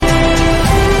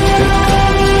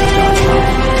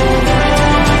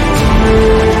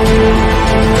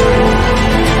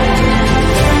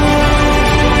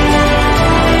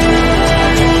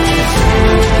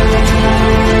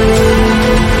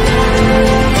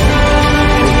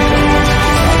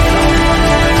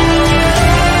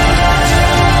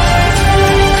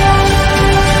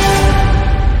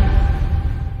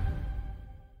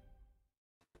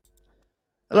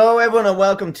everyone, and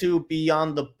welcome to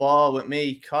Beyond the Ball with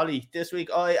me, Collie. This week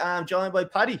I am joined by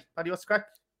Paddy. Paddy, what's the crack?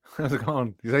 How's it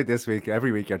going? You say this week,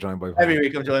 every week you're joined by Paddy. Every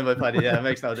week I'm joined by Paddy, yeah. It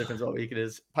makes no difference what week it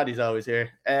is. Paddy's always here.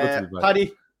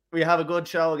 Paddy, we have a good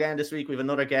show again this week. We have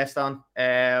another guest on.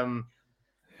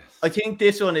 I think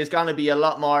this one is going to be a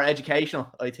lot more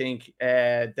educational, I think,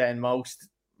 than most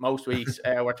weeks.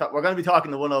 We're going to be talking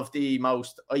to one of the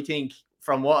most, I think,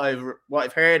 from what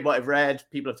I've heard, what I've read,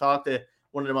 people have talked to,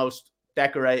 one of the most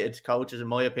decorated coaches, in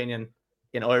my opinion,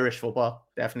 in Irish football.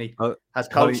 Definitely has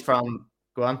coached from.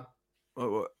 Go on.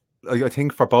 I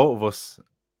think for both of us,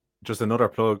 just another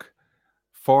plug.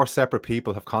 4 separate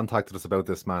people have contacted us about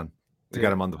this man to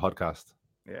get him on the podcast.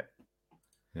 Yeah.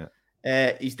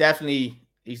 He's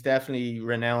definitely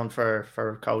renowned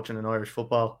for coaching in Irish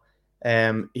football.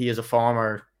 He is a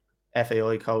former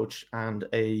FAI coach and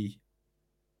a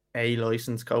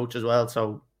licensed coach as well.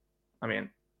 So, I mean,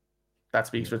 that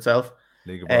speaks for itself.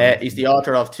 He's the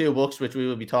author of 2 books, which we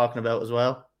will be talking about as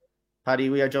well. Paddy,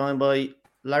 we are joined by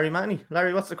Larry Manny.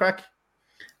 Larry, what's the crack?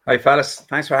 Hi, fellas.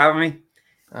 Thanks for having me.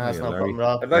 That's no problem at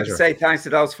all. I'd like to say thanks to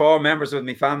those 4 members of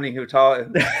my family who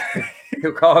called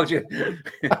you.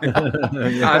 I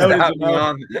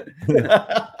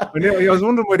was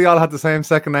wondering why they all had the same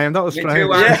second name. That was me strange.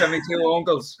 2 aunts and me 2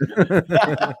 uncles.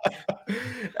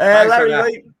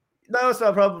 Larry, no, it's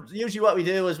no problem. Usually what we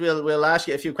do is we'll ask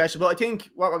you a few questions, but I think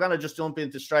what we're going to just jump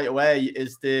into straight away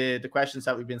is the questions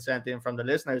that we've been sent in from the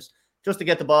listeners, just to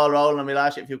get the ball rolling, and we'll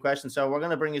ask you a few questions. So we're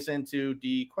going to bring us into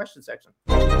the question section.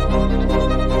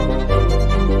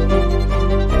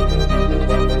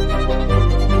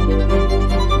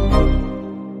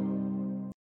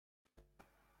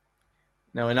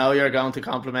 Now, I know you're going to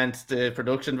compliment the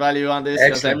production value on this,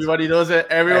 because everybody does it.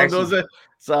 Everyone does it.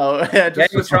 So,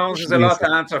 Game of Thrones is a lot to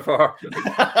answer for.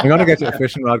 I'm going to get you a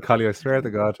fishing rod, Collie. I swear to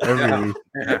God. Every week.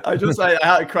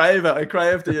 I crave it. I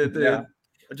crave the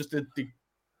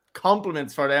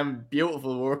compliments for them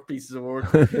beautiful pieces of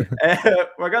work.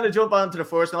 We're going to jump on to the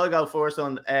first, and I'll go first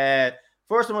on.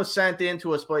 First one was sent in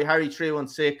to us by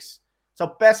Harry316.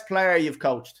 So, best player you've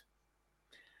coached?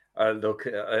 Look,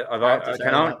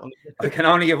 I can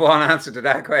only give one answer to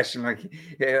that question.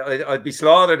 I'd be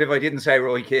slaughtered if I didn't say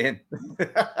Roy Keane.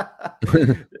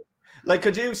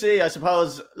 Could you see? I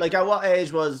suppose, at what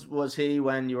age was he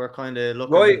when you were kind of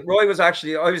looking? Roy was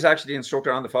actually. I was actually the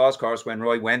instructor on the Falls course when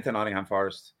Roy went to Nottingham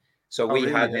Forest. So we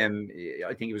had him.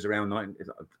 I think he was around 9.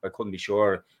 I couldn't be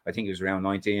sure. I think he was around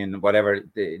 19, whatever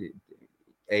the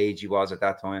age he was at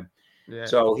that time. Yeah.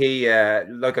 So he,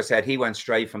 like I said, he went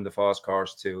straight from the Falls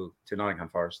course to Nottingham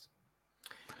Forest.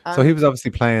 So he was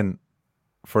obviously playing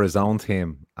for his own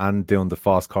team and doing the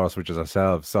Falls course, which is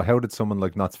ourselves. So how did someone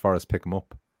like Notts Forest pick him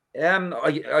up?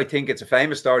 I think it's a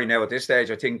famous story now at this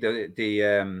stage. I think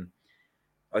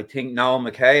I think Noel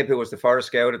McCabe, who was the Forest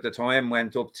scout at the time,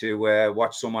 went up to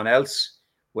watch someone else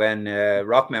when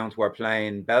Rockmount were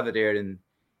playing Belvedere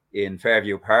in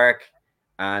Fairview Park,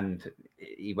 and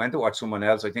he went to watch someone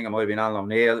else. I think it might have been Alan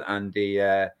O'Neill, and he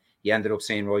ended up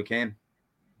seeing Roy Keane.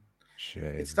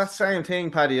 It's that same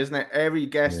thing, Paddy, isn't it? Every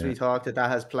guest we talked to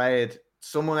that has played,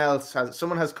 someone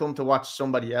has come to watch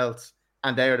somebody else,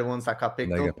 and they are the ones that got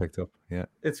picked up. They get picked up, yeah.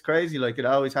 It's crazy, it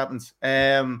always happens.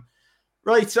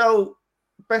 Right, so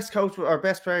best coach or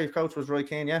best player you've coached was Roy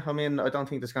Keane, yeah? I mean, I don't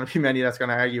think there's going to be many that's going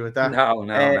to argue with that. No.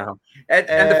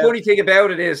 And the funny thing about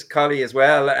it is, Collie, as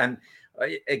well, and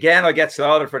again, I get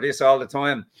slaughtered for this all the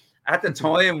time. At the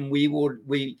time,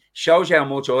 we shows you how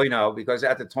much I know, because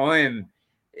at the time,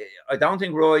 I don't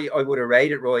think I would have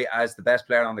rated Roy as the best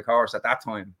player on the course at that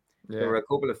time. Yeah. There were a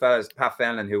couple of fellas, Pat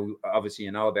Fenlon, who obviously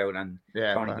you know about, and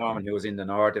Tony Norman, who was in the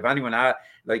North. If anyone had,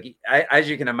 as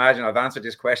you can imagine, I've answered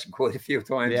this question quite a few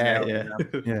times now. Yeah.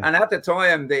 And at the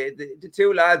time, the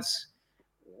 2 lads,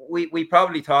 we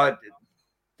probably thought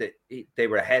that they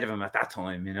were ahead of him at that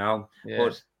time, you know. Yeah.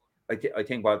 But I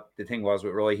think what the thing was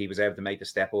with Roy, he was able to make the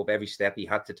step up. Every step he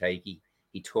had to take,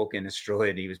 he took in a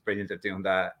stride. He was brilliant at doing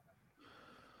that.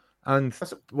 And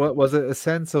what was it a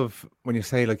sense of when you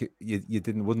say you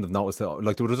wouldn't have noticed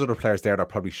it? There was other players there that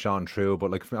probably shone through,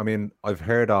 but I've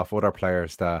heard of other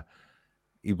players that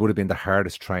he would have been the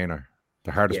hardest trainer,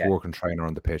 the hardest working trainer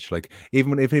on the pitch.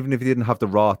 Even if he didn't have the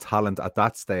raw talent at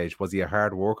that stage, was he a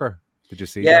hard worker? Did you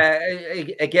see? Yeah,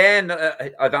 again,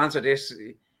 I've answered this.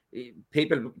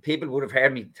 People would have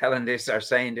heard me telling this or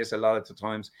saying this a lot of the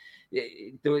times.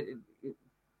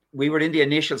 We were in the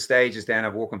initial stages then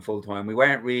of working full time. We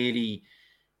weren't really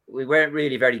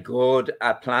very good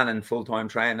at planning full time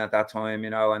training at that time, you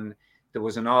know. And there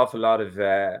was an awful lot of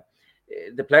the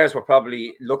players were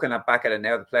probably looking back at it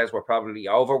now. The players were probably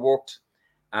overworked,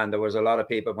 and there was a lot of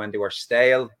people when they were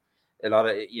stale. a lot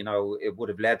of, it would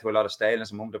have led to a lot of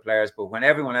staleness among the players. But when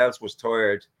everyone else was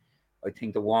tired, I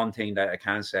think the one thing that I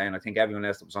can say, and I think everyone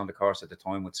else that was on the course at the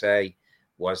time would say,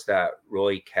 was that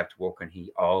Roy kept working.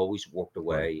 He always worked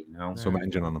away, Some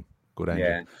engine on him. Good engine.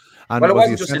 Yeah. And well, it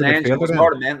wasn't just an engine, it was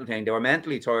more a mental thing. They were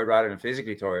mentally tired rather than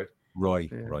physically tired. Right.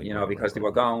 Because they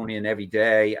were going in every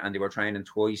day and they were training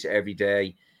twice every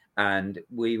day. And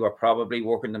we were probably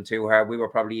working them too hard. We were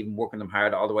probably even working them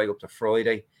hard all the way up to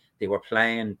Friday. They were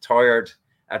playing tired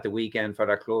at the weekend for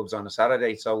their clubs on a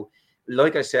Saturday. So,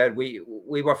 like I said, we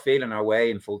were feeling our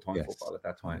way in full-time football at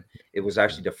that time. It was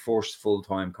actually the first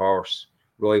full-time course.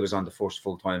 Roy was on the first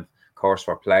full-time course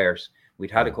for players.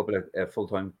 We'd had a couple of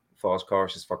full-time false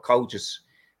courses for coaches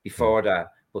before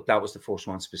that, but that was the first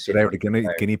one specifically. They were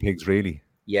the guinea pigs, really.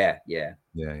 Yeah.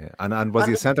 And was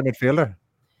he a centre midfielder?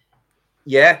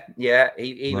 Yeah.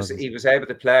 He was able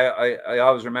to play. I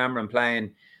always remember him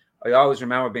playing. I always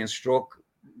remember being struck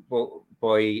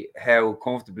by how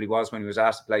comfortable he was when he was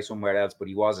asked to play somewhere else, but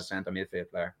he was a centre midfield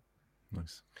player.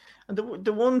 Nice. And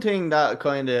the one thing that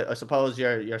kind of, I suppose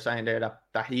you're saying there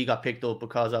that he got picked up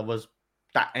because of was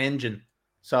that engine.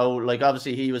 So, like,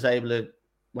 obviously he was able to,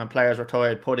 when players were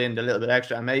tired, put in a little bit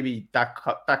extra, and maybe that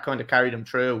kind of carried him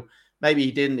through. Maybe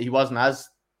he wasn't as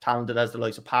talented as the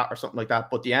likes of Pat or something like that,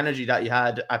 but the energy that he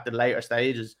had at the later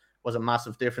stages was a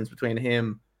massive difference between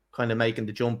him kind of making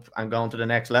the jump and going to the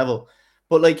next level.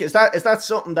 But, like, is that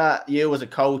something that you as a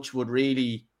coach would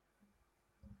really,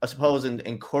 I suppose,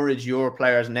 encourage your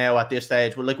players now at this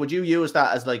stage? Well, like, would you use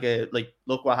that as like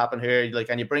look what happened here? Like,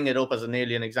 and you bring it up as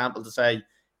nearly an example to say,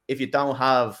 if you don't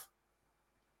have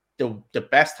the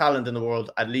best talent in the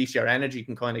world, at least your energy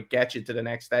can kind of get you to the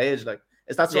next stage. Like,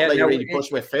 is that something you really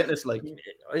push with fitness? Like,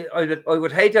 I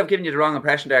would hate to have given you the wrong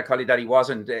impression there, Collie, that he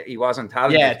wasn't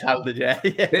talented. Yeah, talented. Yeah.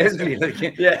 Basically,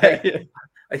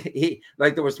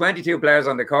 there was 22 players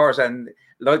on the course, and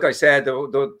like I said, there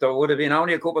would have been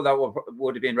only a couple that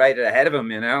would have been rated ahead of him.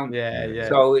 Yeah.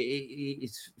 So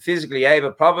he's physically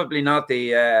able, probably not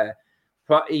the.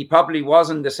 He probably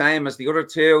wasn't the same as the other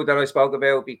two that I spoke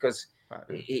about, because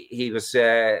he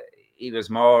was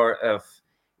more of,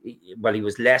 well, he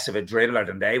was less of a dribbler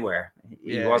than they were.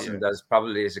 He wasn't as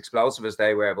probably as explosive as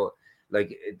they were, but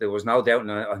like, there was no doubt.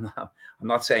 I'm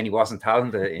not saying he wasn't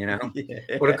talented,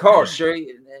 But of course, sure,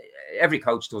 every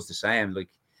coach does the same. Like,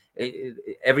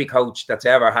 every coach that's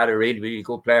ever had a really, really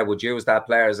good player would use that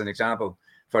player as an example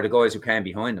for the guys who came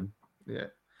behind them.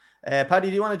 Yeah. Paddy,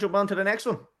 do you want to jump on to the next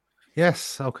one?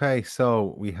 Yes. Okay.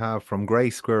 So we have from Grey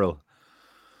Squirrel.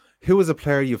 Who was a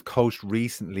player you've coached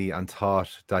recently and thought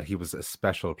that he was a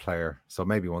special player? So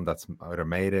maybe one that's either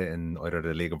made it in either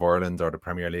the League of Ireland or the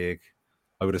Premier League.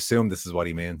 I would assume this is what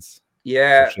he means.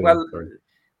 Yeah. Well,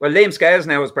 Liam Scales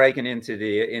now is breaking into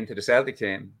the Celtic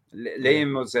team.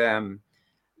 Liam was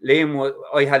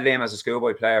I had Liam as a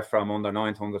schoolboy player from under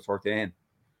 9 to under 13.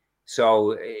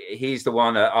 So he's the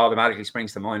one that automatically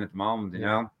springs to mind at the moment,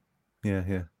 Yeah.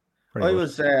 I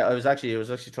was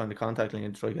actually trying to contact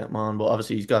Liam to try to get him on, but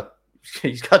obviously he's got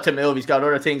to move. He's got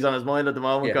other things on his mind at the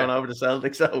moment, going over to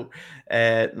Celtic. So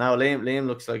now Liam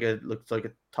looks like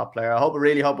a top player. I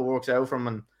really hope it works out for him,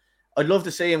 and I'd love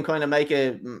to see him kind of make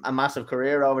a massive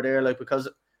career over there. Like, because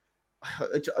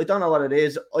I don't know what it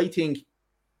is. I think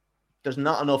there's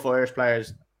not enough Irish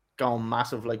players going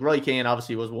massive. Like, Roy Keane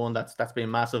obviously was one that's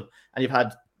been massive, and you've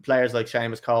had players like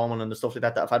Seamus Coleman and the stuff like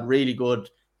that have had really good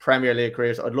Premier League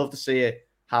careers. I'd love to see it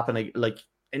happen. Like,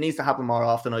 it needs to happen more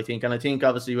often, I think. And I think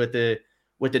obviously with the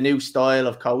new style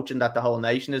of coaching that the whole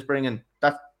nation is bringing,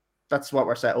 that's what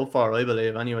we're set up for, I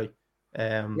believe, anyway.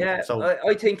 So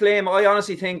I think Liam, I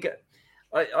honestly think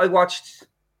I watched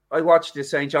the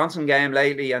St. Johnstone game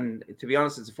lately, and to be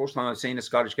honest, it's the first time I've seen a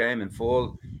Scottish game in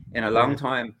full in a long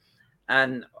time.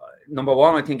 And number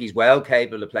one, I think he's well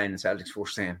capable of playing in Celtic's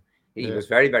first team. He was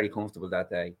very, very comfortable that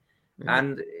day.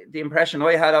 And the impression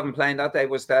I had of him playing that day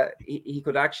was that he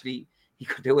could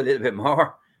do a little bit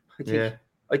more.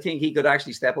 I think he could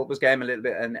actually step up his game a little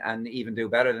bit and even do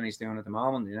better than he's doing at the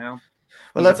moment,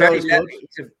 Well, that's always good.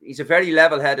 He's a very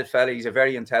level-headed fella. He's a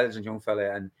very intelligent young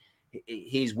fella, and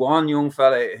he's one young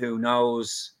fella who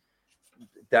knows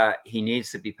that he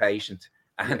needs to be patient.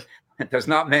 And there's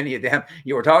not many of them.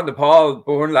 You were talking to Paul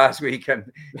Byrne last week,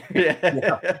 and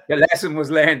the lesson was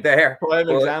learned there. Prime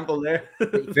example there.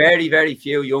 Very, very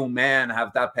few young men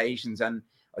have that patience, and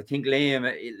I think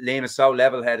Liam is so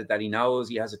level-headed that he knows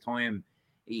he has a time.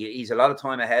 He's a lot of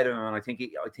time ahead of him, and I think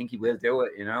he will do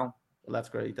it. Well, that's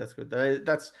great. That's good.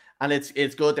 And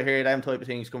it's good to hear them type of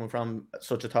things coming from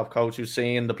such a top coach who's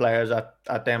seeing the players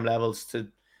at them levels.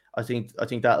 I think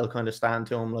that'll kind of stand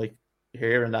to him. Like,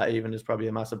 hearing that even is probably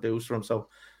a massive boost for him. So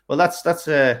Well, that's it's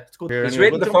good. He's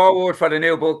written the foreword for the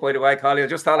new book, by the way, Collie. I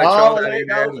just thought I'd throw that in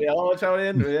early. Yeah, throw it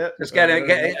in. Yeah. Just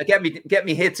get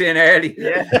me hits in early.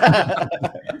 Yeah.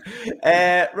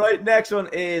 Right. Next one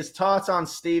is thoughts on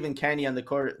Stephen Kenny and the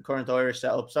current Irish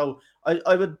setup. So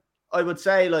I would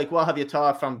say, like, what have you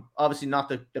thought from obviously not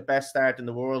the best start in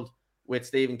the world with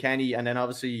Stephen Kenny, and then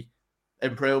obviously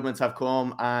improvements have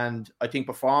come, and I think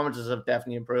performances have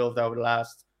definitely improved over the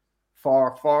last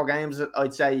four games.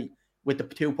 I'd say, with the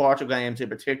 2 Portugal games in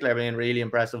particular being really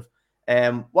impressive.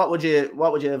 What would you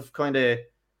have kind of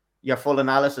your full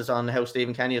analysis on how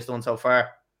Stephen Kenny has done so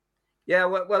far? Yeah,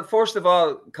 well, first of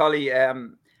all, Collie, I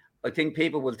think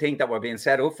people will think that we're being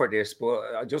set up for this, but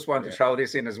I just want to throw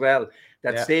this in as well,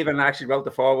 that Stephen actually wrote the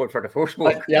foreword for the first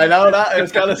book. Yeah, I know that. I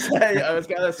was gonna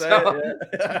say.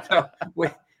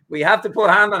 We have to put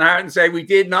hand on heart and say we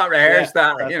did not rehearse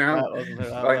that. You know,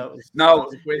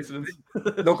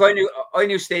 Look, I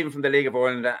knew Stephen from the League of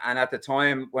Ireland, and at the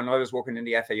time when I was working in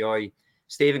the FAI,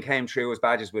 Stephen came through his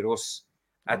badges with us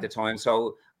at the time.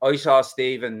 So I saw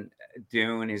Stephen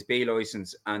doing his B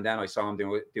license, and then I saw him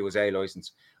do his A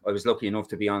license. I was lucky enough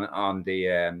to be on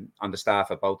the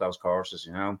staff at both those courses.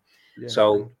 You know,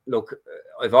 so look,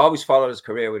 I've always followed his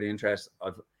career with interest.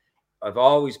 I've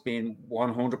always been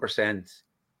 100%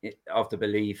 of the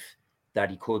belief that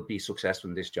he could be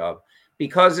successful in this job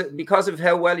because of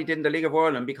how well he did in the League of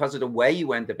Ireland, because of the way he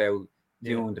went about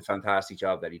doing the fantastic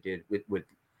job that he did with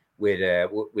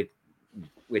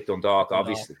Dundalk,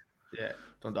 obviously. Yeah,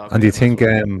 Dundalk. And do you think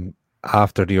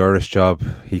after the Irish job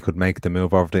he could make the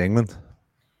move over to England?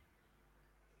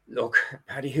 Look,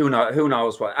 Paddy, who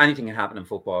knows what anything can happen in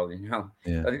football, you know.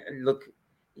 Yeah. Look,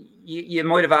 you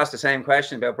might have asked the same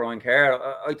question about Brian Kerr.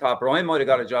 I thought Brian might have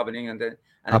got a job in England.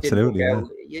 And absolutely,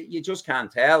 you just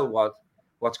can't tell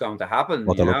what's going to happen.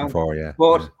 What they're looking for, yeah.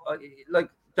 But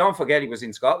like, don't forget he was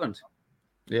in Scotland.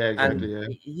 Yeah, exactly.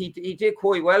 And he did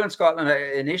quite well in Scotland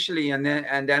initially, and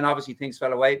then obviously things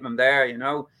fell away from him there. You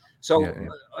know, so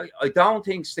I don't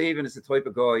think Stephen is the type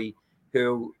of guy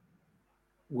who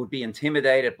would be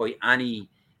intimidated by any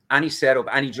setup,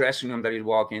 any dressing room that he'd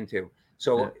walk into.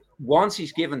 So once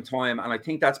he's given time, and I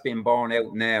think that's been borne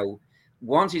out now.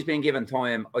 Once he's been given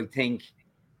time, I think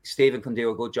Stephen can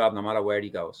do a good job no matter where he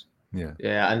goes. Yeah,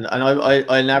 and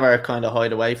I never kind of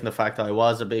hide away from the fact that I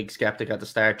was a big skeptic at the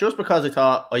start, just because I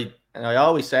thought I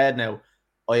always said now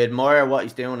I admire what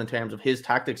he's doing in terms of his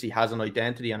tactics. He has an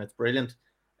identity and it's brilliant.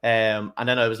 And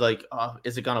then I was like, oh,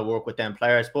 is it going to work with them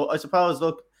players? But I suppose,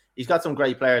 look, he's got some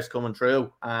great players coming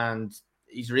through, and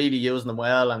he's really using them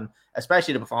well, and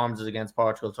especially the performances against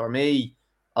Portugal. For me,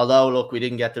 although look, we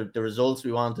didn't get the results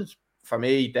we wanted. For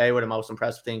me, they were the most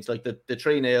impressive things. Like the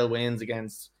 3-0 wins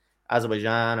against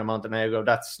Azerbaijan or Montenegro.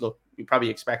 Look, we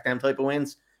probably expect them type of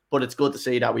wins, but it's good to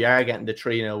see that we are getting the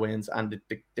 3-0 wins and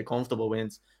the comfortable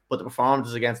wins. But the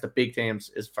performances against the big teams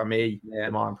is, for me,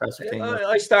 the more impressive thing.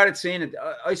 I started seeing it.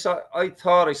 I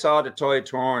thought I saw the tide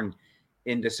turn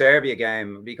in the Serbia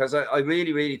game, because I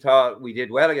really, really thought we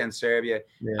did well against Serbia,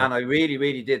 and I really,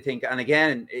 really did think. And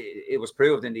again, it was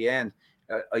proved in the end.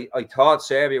 I thought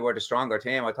Serbia were the stronger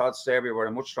team. I thought Serbia were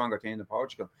a much stronger team than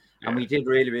Portugal, and we did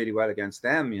really, really well against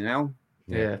them. You know.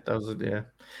 Yeah, that was it.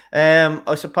 Yeah.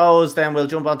 I suppose then we'll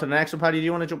jump on to the next one. Paddy, do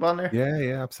you want to jump on there?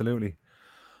 Yeah, absolutely.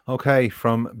 Okay,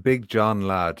 from Big John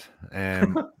Lad.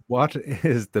 What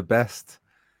is the best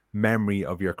memory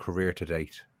of your career to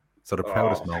date? So the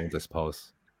proudest moment, I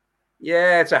suppose.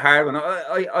 Yeah, it's a hard one.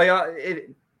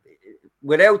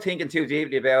 Without thinking too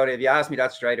deeply about it, if you ask me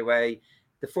that straight away,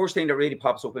 the first thing that really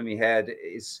pops up in my head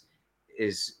is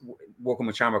working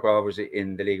with Shamrock Rovers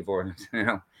in the League of Ireland. You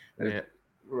know,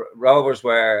 Rovers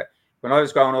were, when I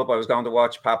was growing up, I was going to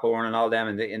watch Pat Bourne and all them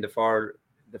in the four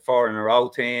in a row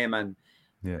team, and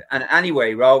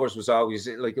anyway, Rovers was always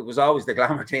the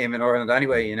glamour team in Ireland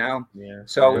anyway. You know,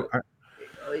 so.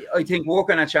 I think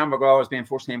working at Shamrock Rovers, being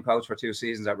first team coach for 2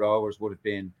 seasons at Rovers, would have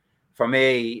been, for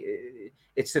me,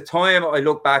 it's the time I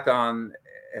look back on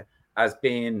as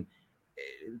being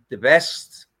the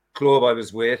best club I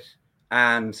was with,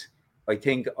 and I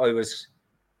think I was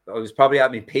probably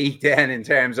at my peak then in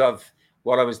terms of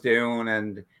what I was doing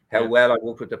and how well I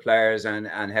worked with the players and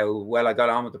how well I got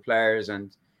on with the players,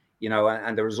 and you know,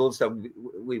 and the results that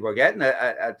we were getting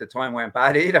at the time weren't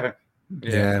bad either.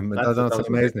 Yeah, that's an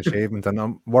amazing achievement,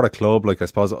 and what a club! Like, I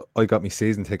suppose I got my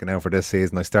season ticket now for this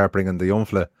season. I started bringing the young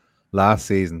fella last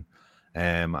season,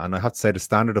 and I have to say the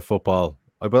standard of football.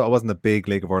 I wasn't a big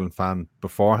League of Ireland fan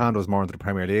beforehand. I was more into the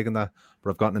Premier League and that,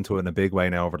 but I've gotten into it in a big way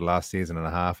now over the last season and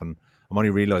a half, and I'm only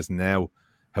realising now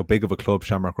how big of a club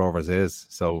Shamrock Rovers is.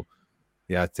 So,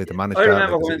 yeah, I'd say to manage. I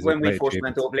remember when we first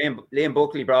went up, Liam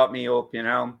Buckley brought me up, you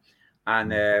know,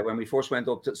 And when we first went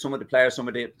up to some of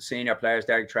the senior players,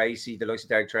 Derek Tracy, the likes of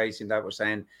Derek Tracy, and that were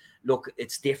saying, look,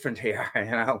 it's different here, you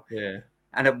know. Yeah.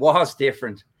 And it was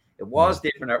different. It was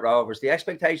different at Rovers. The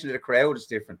expectation of the crowd is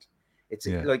different. It's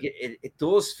like it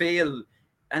does feel,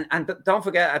 and don't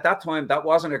forget, at that time, that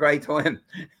wasn't a great time.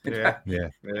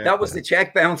 That was the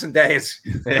check bouncing days.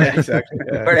 Yeah, exactly.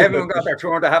 Where everyone got their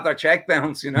turn to have their check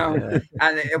bounce, you know.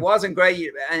 And it wasn't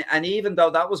great. And even though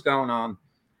that was going on,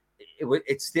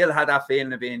 it still had that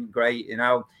feeling of being great, you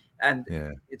know. And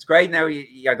it's great now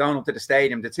you're going up to the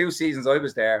stadium. The 2 seasons I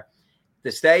was there,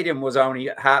 the stadium was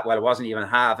only half. Well, it wasn't even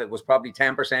half. It was probably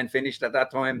 10% finished at that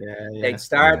time. They'd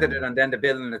started it and then the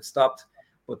building had stopped.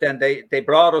 But then they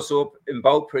brought us up in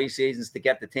both pre-seasons to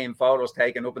get the team photos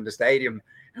taken up in the stadium,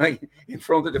 like, in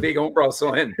front of the big Umbro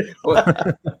sign.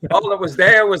 But all that was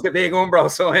there was the big Umbro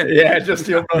sign. Yeah, just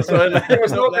the Umbro sign. There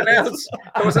was nothing else.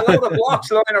 There was a lot of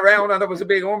blocks lying around and there was a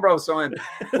big Umbro sign.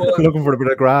 But, looking for a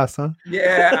bit of grass, huh?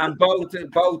 Yeah, and both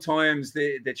times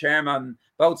the chairman,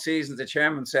 both seasons, the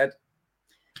chairman said,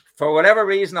 for whatever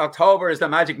reason, October is the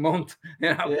magic month.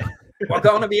 You know, we're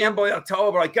going to be in by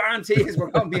October. I guarantee you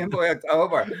we're going to be in by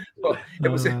October. But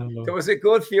there was a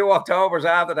good few Octobers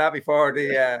after that before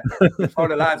the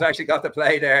lads actually got to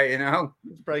play there. You know,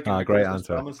 great answer. Great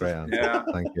answer. Yeah.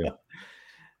 Thank you.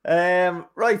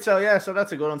 Right. So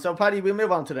that's a good one. So Paddy, we'll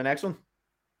move on to the next one.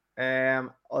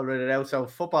 I'll read it out. So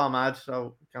football mad.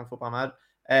 So can football mad.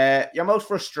 Your most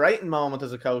frustrating moment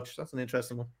as a coach. That's an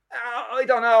interesting one. I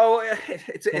don't know.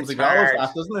 It's hard,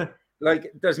 doesn't it?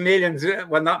 Like there's millions,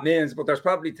 well not millions, but there's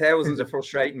probably thousands of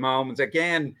frustrating moments.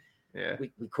 Again, we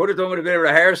could have done with a bit of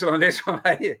rehearsal on this one.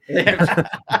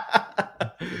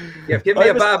 You've given me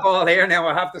a bad ball here now,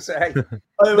 I have to say.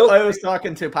 I was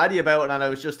talking to Paddy about it and I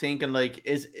was just thinking, like,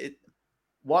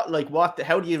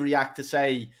 how do you react to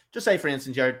say for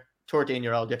instance, you're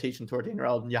 13-year-old, you're teaching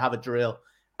 13-year-old and you have a drill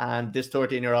and this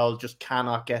 13-year-old just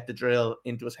cannot get the drill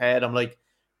into his head. I'm like,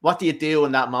 what do you do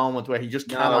in that moment where he just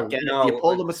cannot get it? Do you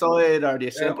pull them aside or do you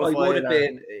simplify it? Would have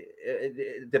been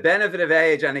the benefit of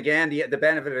age and again the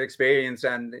benefit of experience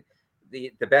and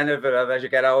the benefit of as you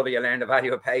get older you learn the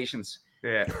value of patience.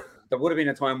 Yeah. There would have been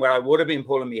a time where I would have been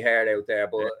pulling my hair out there,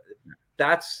 but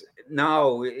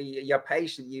you're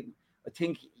patient. I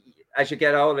think as you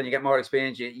get older and you get more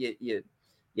experience,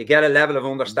 you get a level of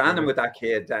understanding with that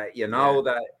kid that you know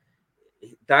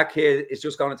that kid is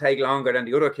just going to take longer than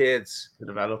the other kids to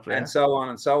develop, and so on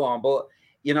and so on. But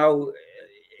you know,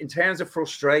 in terms of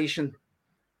frustration,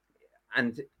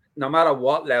 and no matter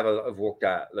what level I've worked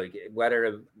at, like whether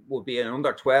it would be an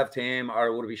under 12 team or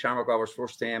it would be Shamrock Rovers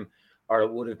first team or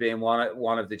it would have been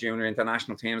one of the junior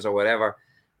international teams or whatever,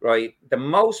 right? The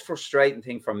most frustrating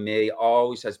thing for me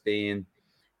always has been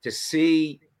to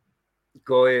see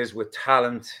guys with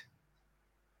talent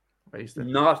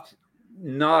not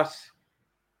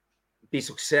be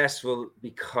successful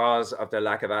because of their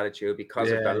lack of attitude,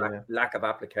 because of their lack of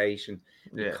application,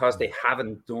 because they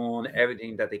haven't done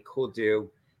everything that they could do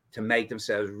to make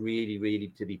themselves really, really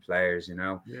to be players, you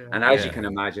know. And as you can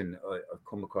imagine, I've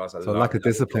come across a lot lack of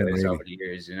discipline really over the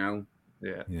years, you know.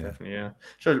 Yeah, definitely. Yeah,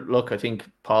 sure. Look, I think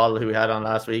Paul, who we had on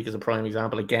last week, is a prime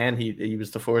example. Again, he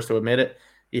was the first to admit it.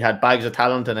 He had bags of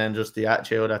talent, and then just the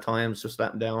attitude at times just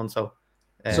let him down. So.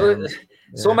 You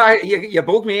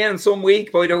booked me in some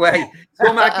week, by the way.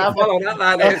 Some can follow that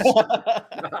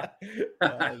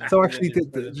lad. So actually,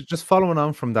 just following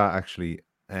on from that, actually,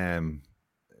 gone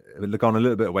a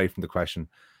little bit away from the question.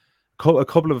 A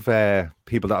couple of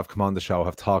people that have come on the show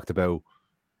have talked about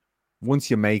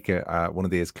once you make it at one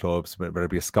of these clubs, whether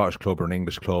it be a Scottish club or an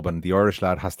English club, and the Irish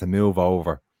lad has to move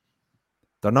over,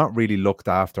 they're not really looked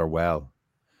after well.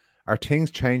 Are things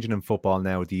changing in football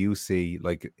now? Do you see,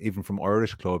 like, even from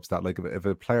Irish clubs, that like if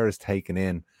a player is taken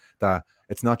in, that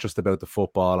it's not just about the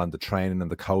football and the training and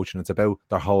the coaching, it's about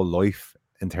their whole life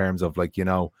in terms of, like, you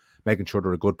know, making sure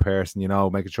they're a good person, you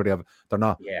know, making sure they're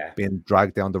not being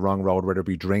dragged down the wrong road, whether it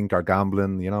be drink or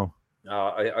gambling, you know?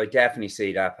 I definitely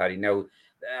see that, Paddy. No,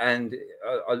 and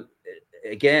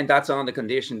again, that's on the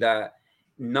condition that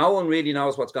no one really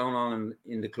knows what's going on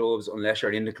in the clubs unless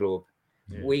you're in the club.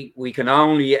 We can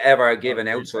only ever give an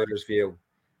outsider's view,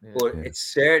 but it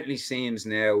certainly seems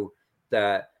now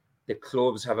that the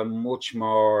clubs have a much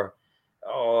more,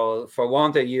 for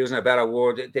want of using a better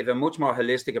word, they have a much more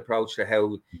holistic approach to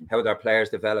how their players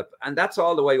develop, and that's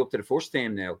all the way up to the first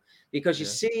team now. Because you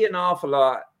see an awful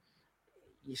lot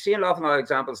of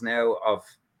examples now of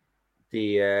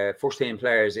the first team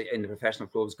players in the professional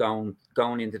clubs going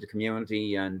into the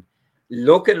community and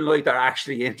looking like they're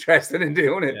actually interested in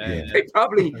doing it.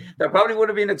 There probably would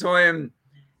have been a time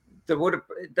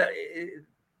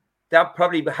that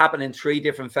probably happened in 3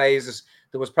 different phases.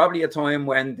 There was probably a time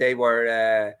when they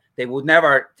would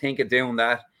never think of doing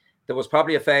that. There was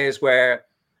probably a phase where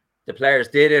the players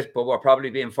did it, but were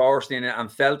probably being forced in it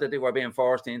and felt that they were being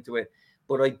forced into it.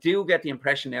 But I do get the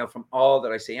impression now from all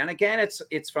that I see, and again,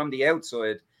 it's from the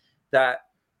outside, that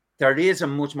there is a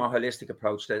much more holistic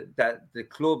approach, that the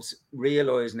clubs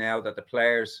realise now that the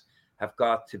players have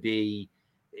got to be,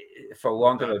 for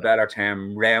want of a better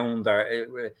term,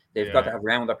 rounder. They've got to have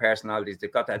rounder personalities.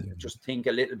 They've got to just think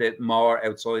a little bit more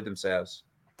outside themselves.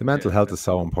 The mental health is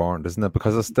so important, isn't it?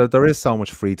 Because there is so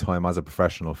much free time as a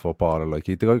professional footballer. Like,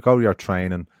 you go to your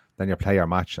training, then you play your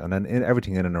match, and then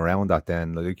everything in and around that,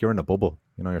 then like you're in a bubble.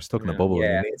 You know, you're stuck in a bubble.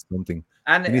 Yeah. And you need something.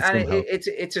 And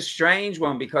it's a strange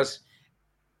one because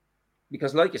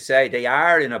like you say, they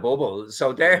are in a bubble,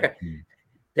 so their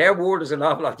world is an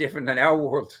awful lot different than our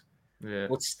world. Yeah.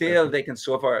 But still, they can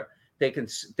suffer. They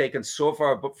can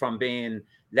suffer from being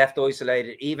left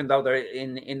isolated, even though they're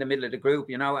in the middle of the group,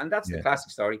 you know. And that's the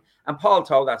classic story. And Paul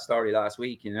told that story last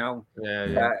week, you know.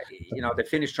 You know, they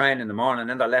finished training in the morning and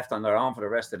then they're left on their own for the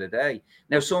rest of the day.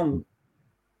 Now, some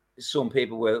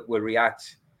people will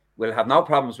react, will have no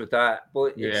problems with that,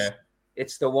 but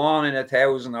it's the 1 in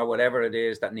 1,000 or whatever it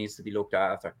is that needs to be looked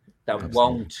after, that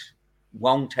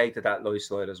won't take to that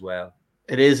lifestyle as well.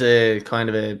 It is a kind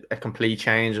of a complete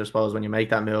change, I suppose, when you make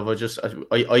that move. I just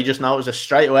noticed it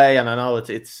straight away, and I know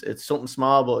it's something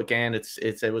small, but again,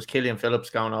 it was Killian Phillips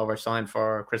going over, signed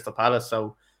for Crystal Palace.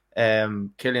 So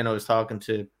Killian, I was talking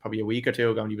to probably a week or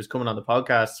two ago, and he was coming on the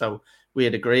podcast. So we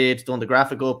had agreed, done the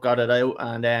graphic up, got it out,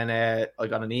 and then I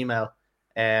got an email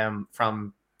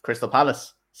from Crystal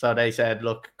Palace. So they said,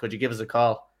 look, could you give us a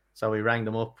call? So we rang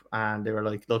them up, and they were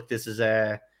like, look, this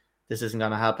isn't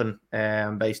going to happen.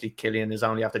 Basically, Killian is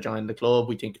only after joining the club.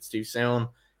 We think it's too soon.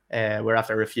 We're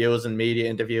after refusing media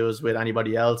interviews with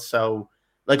anybody else. So,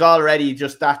 like, already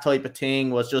just that type of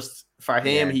thing was just for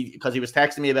him. Because he was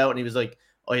texting me about it, and he was like,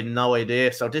 I had no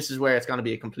idea. So this is where it's going to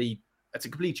be a complete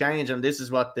change, and this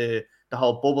is what the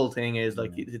whole bubble thing is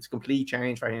like. It's a complete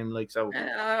change for him. Like, so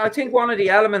I think one of the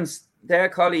elements there,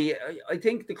 Collie, I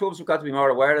think the clubs have got to be more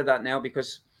aware of that now,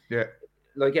 because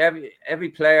like every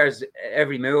player's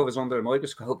every move is under a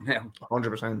microscope now.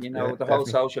 100%. You know, the whole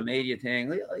social media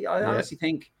thing. I honestly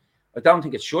think, I don't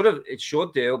think it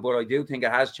should do, but I do think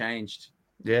it has changed.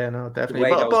 Yeah, no, definitely.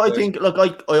 But I think, look,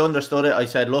 I understood it. I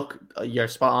said, look, you're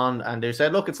spot on. And they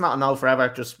said, look, it's not a no forever,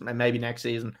 just maybe next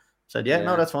season. I said,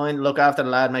 no, that's fine. Look after the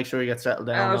lad, make sure you get settled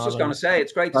down. I was just going to say,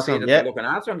 it's great to see that they're looking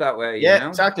after him that way. You know?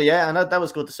 Exactly. Yeah, and that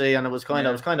was good to see. And it was I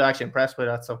was kind of actually impressed by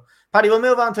that. So, Paddy, we'll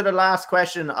move on to the last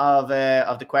question of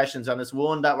the questions. And it's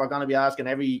one that we're going to be asking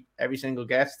every single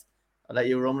guest. I'll let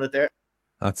you run with it there.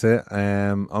 That's it.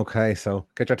 Okay, so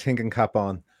get your thinking cap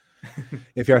on.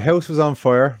 If your house was on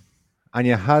fire and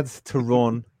you had to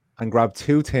run and grab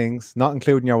 2 things, not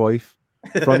including your wife,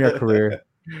 from your career,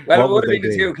 well, it would have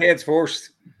been the 2 kids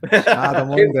first. Don't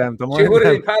mind them. She would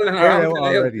have been paddling around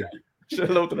already.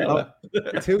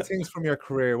 2 things from your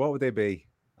career, what would they be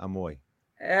and why?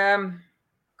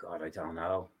 God, I don't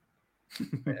know.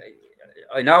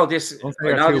 I know this is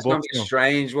going to be a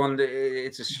strange one.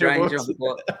 It's a strange one,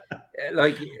 but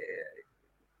like,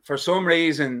 for some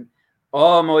reason,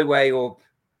 all my way up,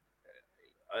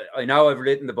 I know I've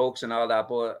written the books and all that,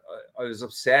 but I was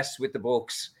obsessed with the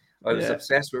books. I was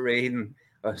obsessed with reading.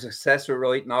 I was obsessed with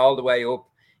writing all the way up.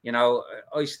 You know,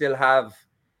 I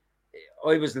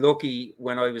was lucky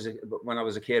when I was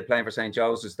a kid playing for St.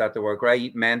 Joseph's that there were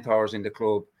great mentors in the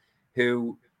club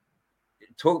who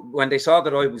when they saw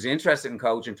that I was interested in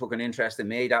coaching, took an interest in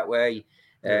me that way.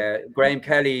 Graham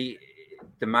Kelly,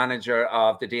 the manager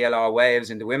of the DLR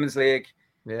Waves in the Women's League,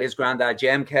 his granddad,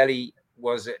 Jem Kelly,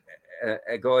 was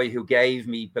a guy who gave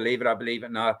me, believe it or believe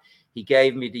it not, he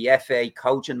gave me the FA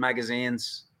coaching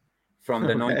magazines from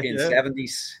the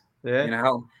 1970s, you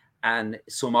know, and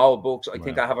some old books. I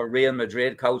think I have a Real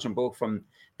Madrid coaching book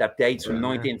that dates from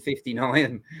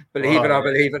 1959, believe it or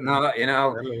believe it not, you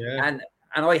know.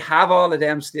 And I have all of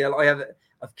them still. I've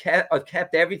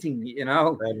kept everything, you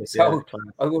know. So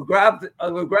I will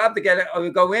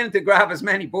go in to grab as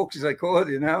many books as I could,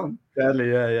 you know.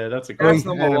 Yeah, that's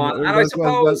number one. And I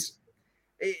suppose,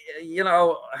 you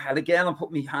know, and again, I'll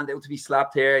put my hand out to be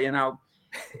slapped here, you know.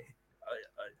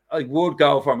 I would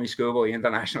go for my schoolboy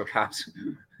international caps.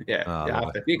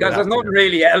 Because there's nothing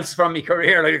really else from my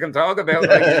career that you can talk about.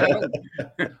 Like,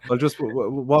 you know? Well, just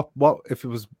what if it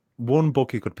was one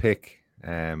book you could pick?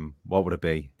 What would it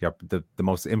be? The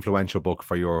most influential book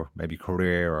for your maybe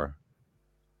career or?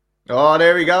 Oh,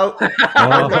 there we go.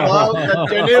 I'm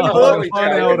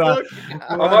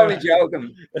only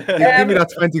joking. Give me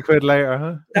that 20 quid later,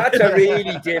 huh? That's a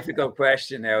really difficult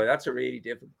question now. That's a really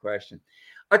difficult question.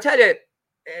 I tell you,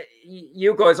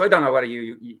 you guys, I don't know whether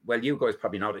you guys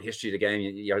probably know the history of the game.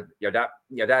 You're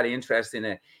that interested in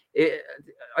it.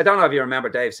 I don't know if you remember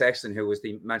Dave Sexton, who was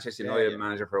the Manchester United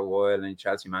manager for a while and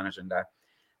Chelsea manager and that.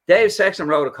 Dave Sexton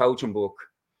wrote a coaching book,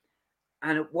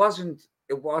 and it wasn't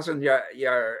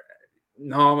your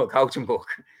normal coaching book.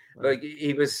 Like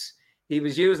he was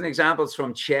using examples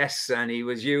from chess, and he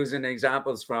was using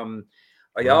examples from.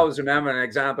 I always remember an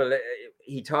example.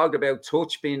 He talked about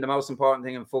touch being the most important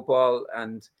thing in football,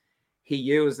 and he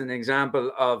used an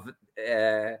example of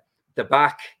the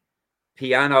Bach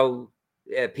piano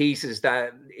pieces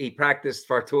that he practiced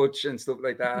for touch and stuff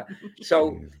like that.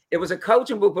 So it was a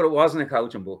coaching book, but it wasn't a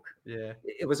coaching book. Yeah,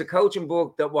 it was a coaching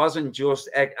book that wasn't just,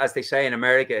 as they say in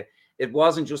America, it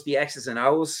wasn't just the X's and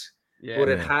O's, but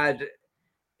it had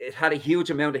a huge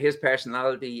amount of his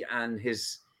personality and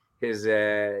his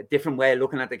different way of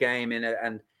looking at the game in it,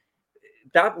 and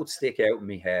that would stick out in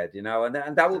my head, and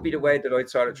that would be the way that I'd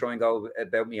sort of try and go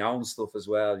about my own stuff as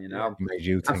well,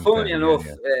 And funny enough,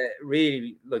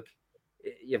 really, look,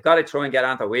 you've got to try and get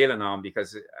Anto Whelan on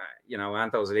because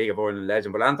Anto's a League of Ireland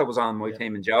legend, but Anto was on my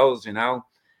team in Joe's, and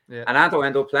Anto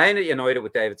ended up playing at United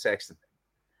with David Sexton,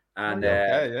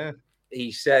 and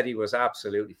he said he was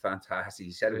absolutely fantastic.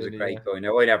 He said he was a great guy.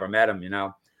 Now I never met him,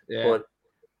 but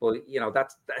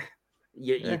that's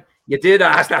you did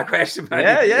ask that question,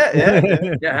 man.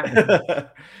 Yeah.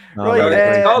 Right,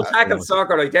 it's called tackle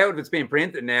soccer. I doubt if it's being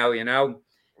printed now. You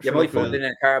might find it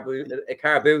in a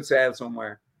car boot sale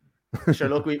somewhere. Sure.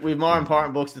 Look, we've more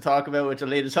important books to talk about, which will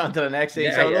lead us on to the next thing.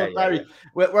 Larry,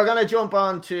 we're going to jump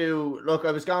on to. Look,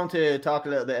 I was going to talk a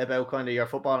little bit about kind of your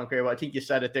footballing career, but I think you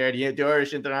said it there. The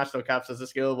Irish international caps as a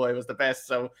schoolboy was the best,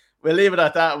 so we'll leave it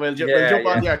at that. We'll jump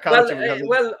on to your coaching.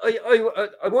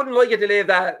 I wouldn't like you to leave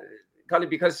that, Colin,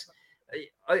 because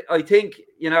I think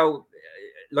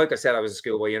like I said, I was a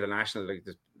schoolboy international. Like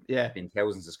there's been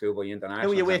thousands of schoolboy internationals. Who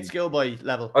were you with schoolboy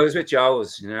level? I was with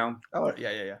Joe's, Oh,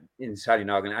 yeah. In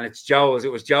Sallynoggin. And it's Joe's.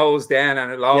 It was Joe's then,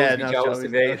 and it'll always be Joe's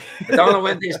today. I don't know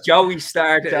when this Joey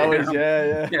started. Joey's,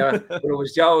 but it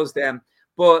was Joe's then.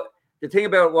 But the thing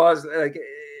about it was, like,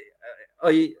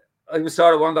 I was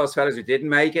sort of one of those fellas who didn't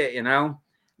make it, and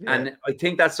I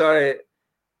think that's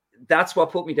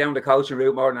what put me down the coaching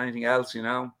route more than anything else,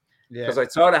 because I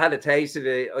sort of had a taste of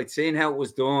it. I'd seen how it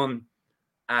was done,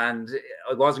 and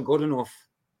I wasn't good enough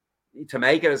to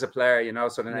make it as a player,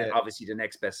 So then obviously the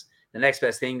next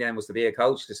best thing then was to be a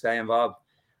coach, to stay involved.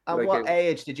 At what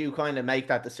age did you kind of make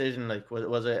that decision? Like,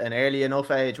 was it an early enough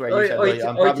age where you said,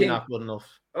 I'm probably not good enough?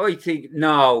 I think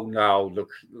no.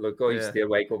 Look, I still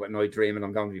wake up at night dreaming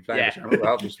I'm going to be playing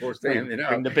the sports team.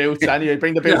 Bring the boots anyway.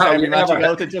 Bring the boots every match you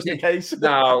go to, just in case.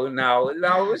 No. It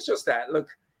was just that. Look,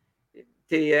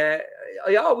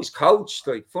 I always coached.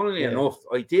 Like, funnily enough,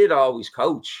 I did always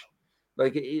coach.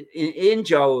 Like in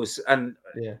Joe's, and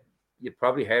you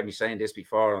probably heard me saying this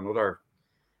before on other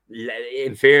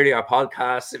inferior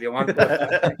podcasts, if you want.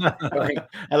 I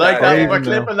like that. We're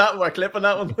clipping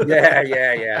that one.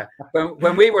 Yeah.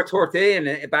 When we were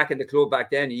 13 back in the club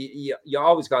back then, you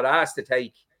always got asked to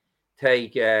take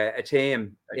a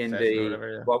team in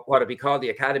the what would be called the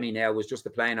academy now, was just the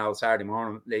plain old Saturday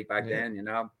morning league back then,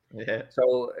 Yeah.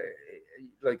 So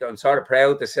like, I'm sort of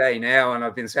proud to say now, and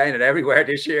I've been saying it everywhere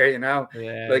this year,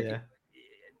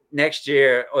 next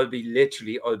year I'll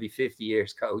be 50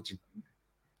 years coaching.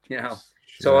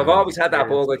 So I've always had that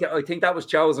bug. I think that was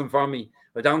chosen for me.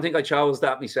 I don't think I chose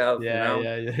that myself.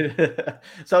 Yeah.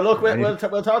 So look, we'll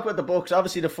talk about the books.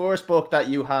 Obviously, the first book that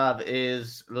you have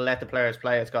is Let the Players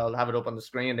Play. It's called. Have it up on the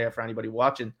screen there for anybody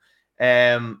watching.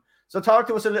 So talk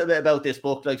to us a little bit about this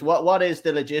book. Like, what is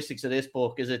the logistics of this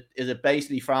book? Is it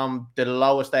basically from the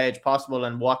lowest age possible,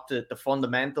 and what the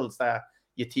fundamentals that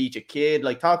you teach a kid?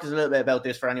 Like, talk to us a little bit about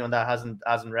this for anyone that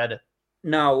hasn't read it.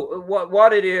 No,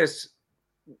 what it is.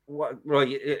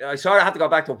 Right, I sort of have to go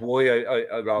back to why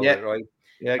I wrote it, right?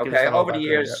 Yeah. Okay. Over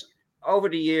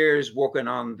the years, working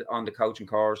on the coaching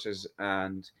courses,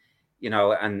 and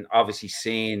and obviously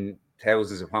seeing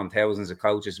thousands upon thousands of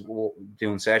coaches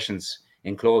doing sessions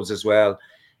in clubs as well.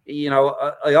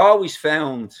 I always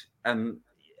found, and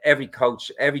every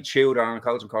coach, every tutor on a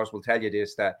coaching course will tell you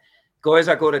this, that guys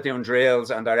are good at doing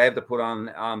drills and they're able to put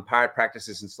on part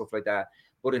practices and stuff like that,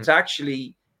 but it's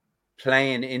actually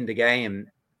playing in the game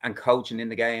and coaching in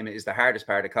the game is the hardest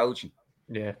part of coaching.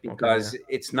 Yeah, because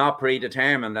it's not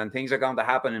predetermined and things are going to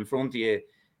happen in front of you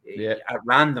at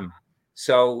random.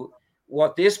 So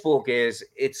what this book is,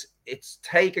 it's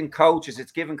taking coaches,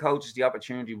 it's giving coaches the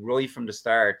opportunity right from the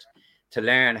start to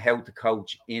learn how to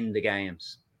coach in the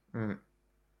games.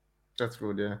 That's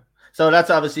good, yeah. So that's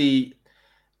obviously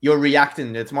you're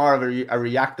reacting. It's more of a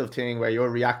reactive thing where you're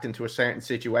reacting to a certain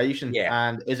situation. Yeah.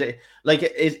 And is it like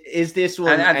is this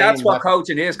one? And that's what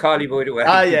coaching is, Collie, by the way.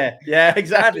 Oh yeah,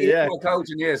 exactly. That's what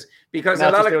coaching is, because a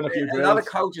lot of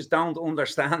coaches don't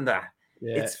understand that.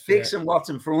 Yeah, it's fixing what's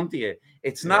in front of you.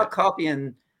 It's not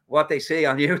copying what they see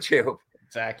on YouTube.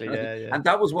 Exactly. Yeah. And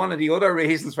that was one of the other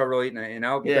reasons for writing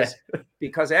it,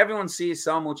 because everyone sees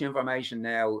so much information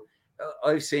now.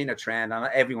 I've seen a trend, and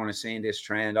everyone has seen this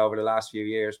trend over the last few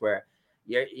years, where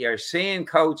you're seeing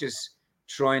coaches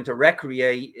trying to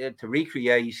recreate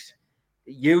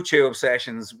YouTube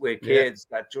sessions with kids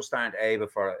that just aren't able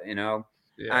for it, Yeah.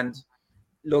 And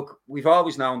look, we've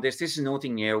always known this. This is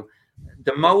nothing new.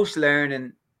 The most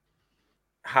learning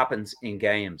happens in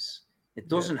games. It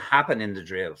doesn't happen in the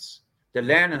drills. The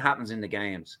learning happens in the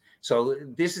games. So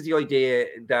this is the idea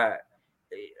that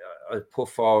I put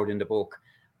forward in the book.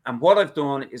 And what I've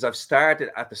done is I've started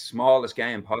at the smallest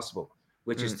game possible,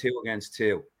 which is 2 against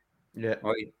 2. Yeah.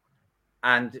 Right.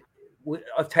 And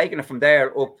I've taken it from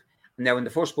there up. Now in the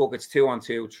first book, it's 2 on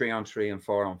 2, 3 on 3, and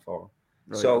 4 on 4.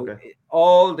 Right, so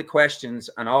all the questions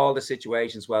and all the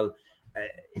situations,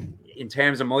 in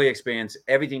terms of my experience,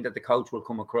 everything that the coach will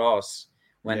come across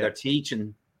when they're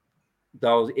teaching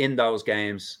those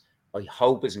games, I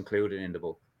hope is included in the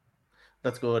book.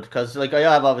 That's good, because I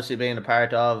have obviously been a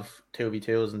part of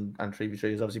 2v2s and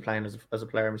 3v3s, obviously playing as a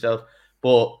player myself.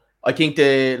 But I think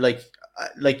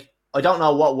I don't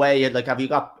know what way, have you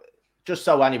got, just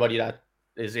so anybody that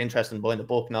is interested in buying the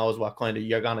book knows what kind of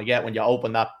you're going to get when you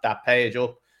open that page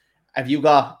up. Have you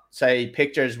got, say,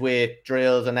 pictures with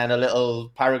drills and then a little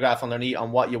paragraph underneath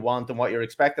on what you want and what you're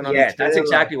expecting on each drill? That's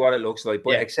exactly what it looks like,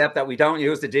 but except that we don't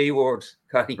use the D word.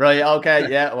 Right,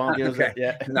 okay, I won't use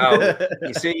it, No,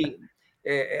 you see,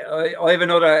 I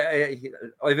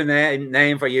have a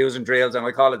name for using drills, and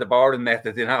I call it the boring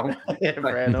method,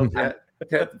 Fair enough,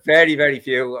 Very, very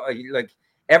few.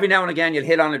 Every now and again, you'll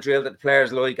hit on a drill that the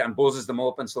players like and buzzes them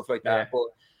up and stuff like that. But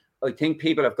I think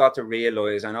people have got to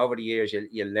realize, and over the years,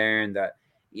 you learn that,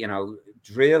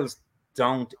 drills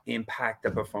don't impact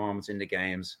the performance in the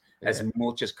games as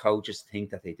much as coaches think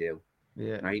that they do.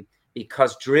 Yeah. Right?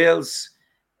 Because drills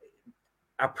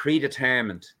are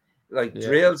predetermined.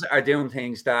 Drills are doing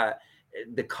things that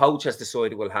the coach has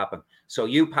decided will happen. So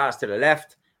you pass to the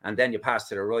left, and then you pass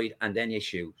to the right, and then you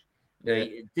shoot.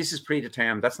 This is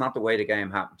predetermined. That's not the way the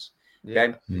game happens.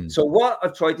 Okay. So what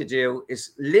I've tried to do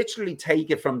is literally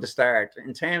take it from the start.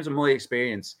 In terms of my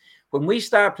experience, when we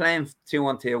start playing 2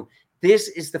 on 2, this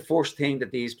is the first thing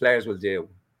that these players will do.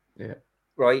 Yeah.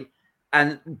 Right.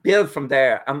 And build from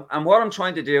there. And what I'm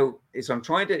trying to do is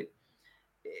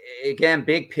again,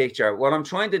 big picture. What I'm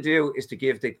trying to do is to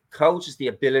give the coaches the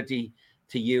ability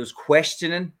to use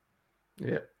questioning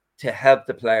to help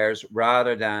the players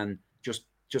rather than just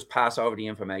pass over the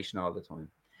information all the time.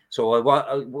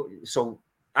 So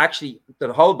actually,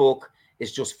 the whole book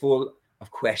is just full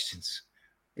of questions.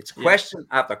 It's question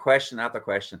after question after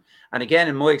question. And again,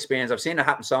 in my experience, I've seen it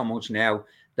happen so much now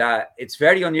that it's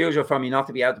very unusual for me not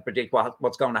to be able to predict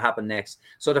what's going to happen next.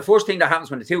 So the first thing that happens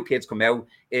when the 2 kids come out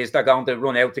is they're going to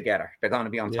run out together. They're going to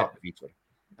be on top of each other.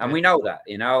 And we know that,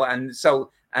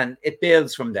 and it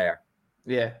builds from there.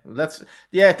 Yeah,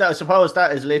 I suppose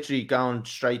that is literally going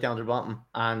straight down to the bottom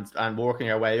and working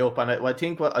your way up. And I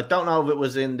think I don't know if it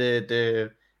was in the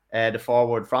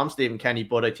forward from Stephen Kenny,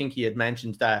 but I think he had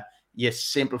mentioned that you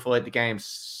simplified the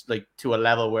games to a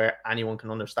level where anyone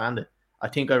can understand it. I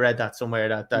think I read that somewhere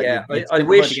that I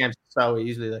wish the games so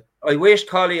easily. I wish,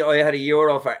 Collie, I had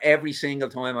 €1 for every single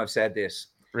time I've said this.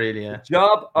 Really, yeah. The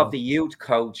job of the youth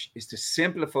coach is to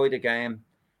simplify the game.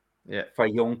 For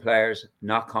young players,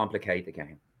 not complicate the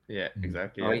game. Yeah,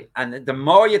 exactly. Right? And the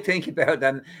more you think about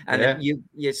them, and you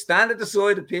stand at the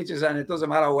side of pitches, and it doesn't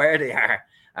matter where they are,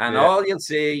 and all you'll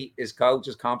see is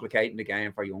coaches complicating the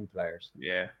game for young players.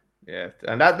 Yeah,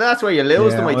 and that's where you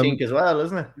lose them, I think, as well,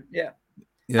 isn't it? Yeah.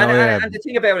 And the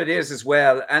thing about it is as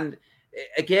well, and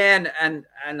again, and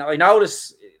I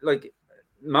notice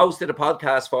most of the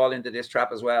podcasts fall into this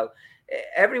trap as well.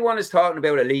 Everyone is talking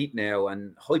about elite now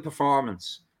and high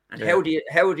performance. And how do you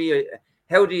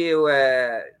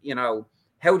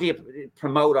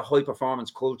promote a high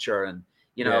performance culture, and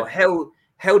how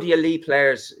do you lead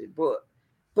players? But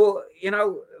for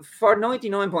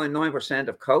 99.9%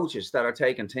 of coaches that are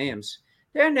taking teams,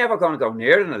 they're never going to go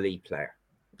near an elite player.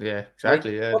 Yeah,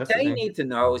 exactly. Right? Yeah. What they need to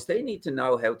know is they need to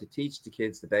know how to teach the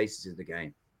kids the basics of the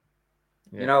game.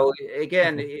 You know,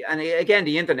 again,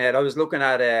 the internet. I was looking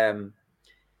at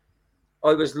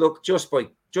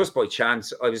just by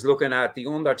chance. I was looking at the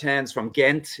under-10s from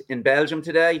Ghent in Belgium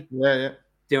today.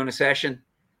 Doing a session,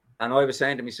 and I was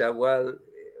saying to myself, well,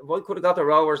 if I could have got the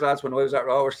Rovers lads when I was at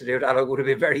Rovers to do that, I would have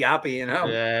been very happy, you know.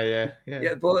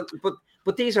 Yeah.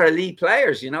 But these are elite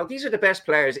players, you know. These are the best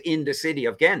players in the city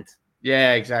of Ghent.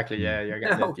 Yeah, exactly. Yeah, you're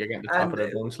getting the top of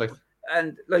the bunch, like.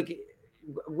 And like,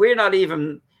 we're not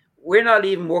even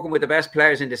working with the best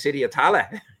players in the city of Tala.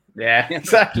 Yeah,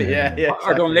 exactly. Yeah.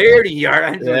 Or Dunleary or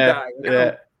anything like that. You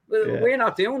know? We're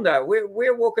not doing that.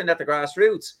 We're working at the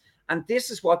grassroots, and this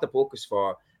is what the book is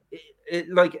for.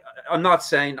 I'm not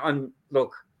saying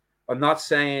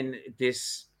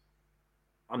this.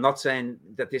 I'm not saying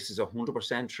that this is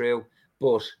 100% true,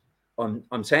 but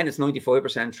I'm saying it's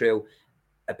 95% true.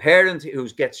 A parent who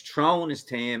gets thrown his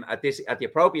team at the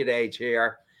appropriate age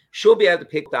here should be able to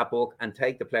pick that book and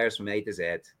take the players from A to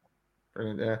Z.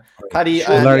 Brilliant. Paddy,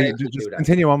 Larry, just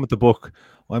continue on with the book.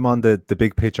 I'm on the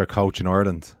Big Picture Coach in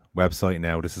Ireland website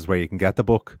now. This is where you can get the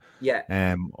book. Yeah.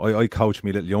 I coach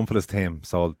my little young fellas team,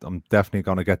 so I'm definitely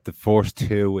going to get the first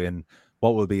 2 in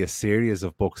what will be a series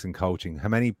of books in coaching. How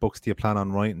many books do you plan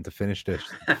on writing to finish this?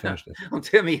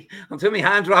 until me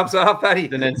hand drops off, Paddy.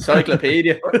 An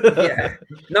encyclopedia. Yeah.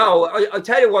 No, I'll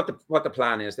tell you what the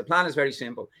plan is. The plan is very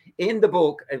simple. In the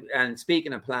book, and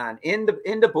speaking of plan, in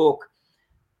the book,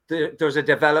 there's a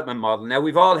development model. Now,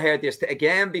 we've all heard this,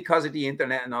 again, because of the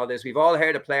internet and all this, we've all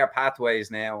heard of player pathways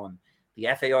now, and the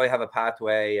FAI have a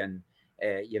pathway, and,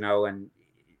 and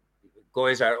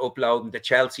guys are uploading the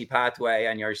Chelsea pathway,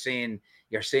 and you're seeing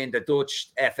the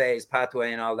Dutch FA's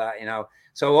pathway and all that, you know.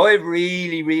 So I've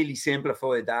really, really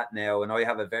simplified that now, and I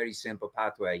have a very simple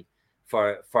pathway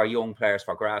for young players,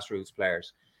 for grassroots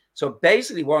players. So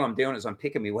basically what I'm doing is I'm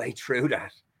picking my way through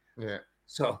that. Yeah.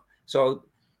 So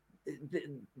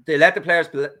they let the players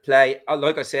play.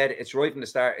 Like I said, it's right from the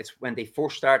start. It's when they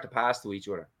first start to pass to each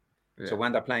other. Yeah. So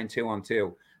when they're playing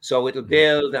 2-on-2. So it'll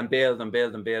build and build and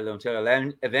build and build until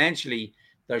eventually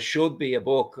there should be a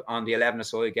book on the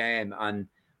 11-a-side game and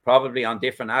probably on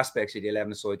different aspects of the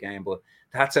 11-a-side game. But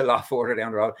that's a lot further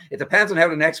down the road. It depends on how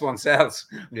the next one sells.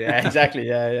 Yeah, exactly.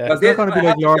 Yeah. It's not going to be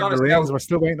like Lord of the Rings. We're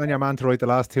still waiting on your man to write the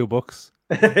last 2 books.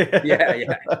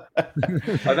 Yeah.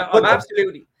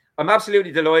 I'm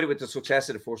absolutely delighted with the success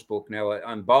of the first book now.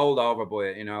 I'm bowled over by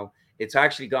it, you know. It's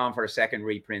actually gone for a second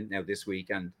reprint now this week.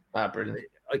 And brilliant.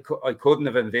 I couldn't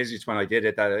have envisaged when I did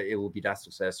it that it would be that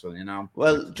successful, you know.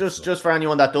 Well, just for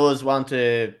anyone that does want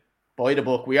to buy the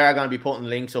book, we are going to be putting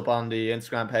links up on the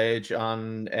Instagram page.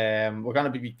 On we're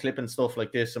going to be clipping stuff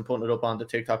like this and putting it up on the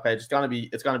TikTok page. It's going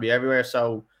to be everywhere.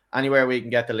 So anywhere we can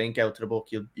get the link out to the book,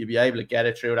 you'll be able to get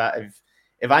it through that.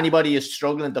 If anybody is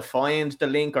struggling to find the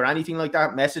link or anything like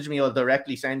that, message me. I'll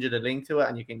directly send you the link to it,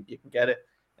 and you can get it.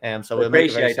 So we'll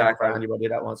make it very simple for anybody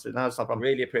that wants to. No, it's not a problem.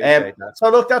 Really appreciate that.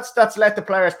 So look, that's let the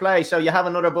players play. So you have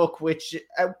another book, which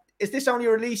is this only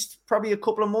released probably a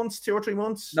couple of months, 2 or 3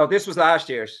 months? No, this was last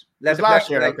year's. Last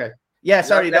year, okay. Yeah,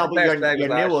 sorry, no, but your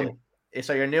new one.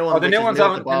 So your new one. Oh, the new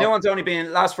one's only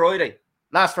been last Friday.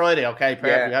 Last Friday, okay, perfect.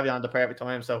 Yeah. We have you on the perfect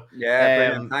time. So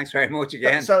brilliant. Thanks very much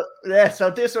again. So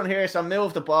this one here, so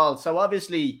move the ball. So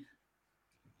obviously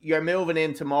you're moving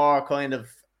into more kind of,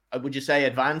 would you say,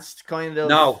 advanced kind of?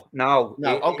 No.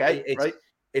 Right.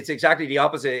 It's exactly the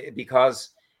opposite, because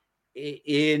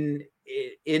in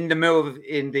the move,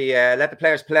 in the let the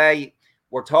players play,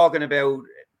 we're talking about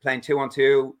playing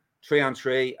 2-on-2,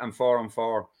 3-on-3, and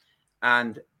 4-on-4,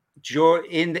 and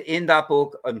in that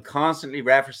book, I'm constantly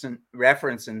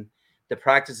referencing the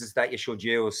practices that you should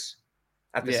use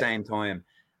at the same time,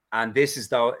 and this is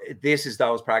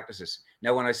those practices.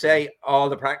 Now, when I say all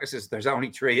the practices, there's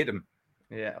only 3 of them.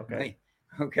 Yeah. Okay.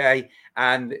 Okay.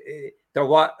 And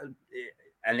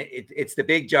it's the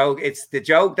big joke. It's the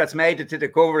joke that's made it to the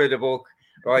cover of the book,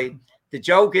 right? The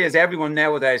joke is everyone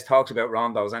nowadays talks about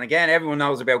rondos, and again, everyone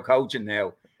knows about coaching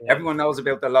now. Yeah. Everyone knows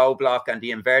about the low block and the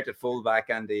inverted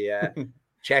fullback and the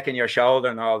checking your shoulder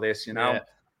and all this, you know. Yeah.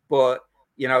 But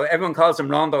you know, everyone calls them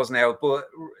rondos now. But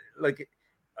like,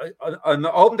 I'm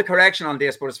open to correction on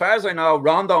this. But as far as I know,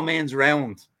 rondo means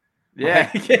round.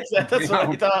 Yeah, right? That's what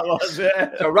I thought it was.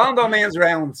 Yeah. So rondo means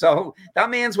round. So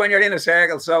that means when you're in a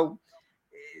circle. So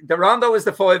the rondo is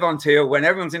the 5-on-2 when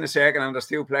everyone's in a circle and there's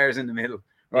 2 players in the middle,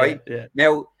 right? Yeah.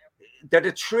 Now, they're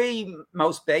the 3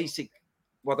 most basic,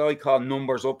 what I call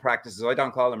numbers up practices. I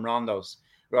don't call them rondos,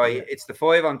 right? Yeah. It's the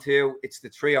 5-on-2, it's the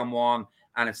 3-on-1,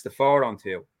 and it's the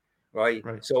 4-on-2, right?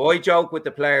 So I joke with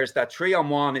the players that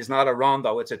 3-on-1 is not a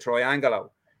rondo, it's a triangolo,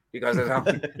 because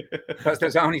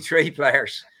there's only 3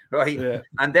 players, right? Yeah.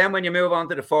 And then when you move on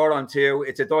to the 4-on-2,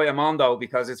 it's a Diamondo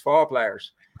because it's 4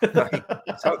 players. Right?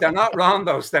 So they're not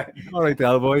rondos. All right,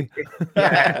 Del boy.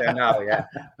 Yeah, I know. Yeah,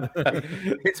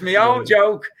 it's my own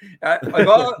joke.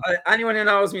 Anyone who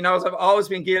knows me knows I've always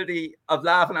been guilty of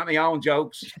laughing at my own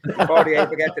jokes before they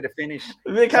ever get to the finish.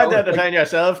 You can't entertain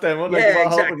yourself then. Yeah,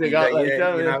 exactly. You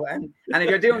know, and if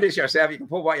you're doing this yourself, you can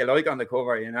put what you like on the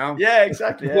cover. You know. Yeah,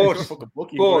 exactly. Yeah.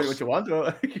 What you want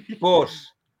to. But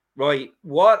right,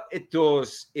 what it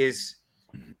does is.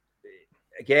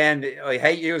 Again, I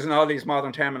hate using all these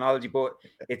modern terminology, but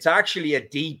it's actually a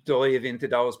deep dive into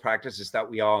those practices that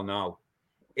we all know.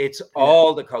 It's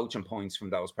all the coaching points from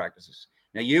those practices.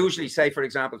 Now, usually, say, for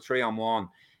example, 3-on-1,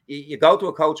 you go to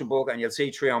a coaching book and you'll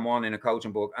see 3-on-1 in a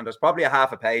coaching book, and there's probably a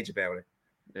half a page about it.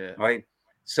 Yeah. Right.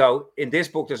 So in this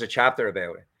book, there's a chapter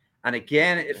about it. And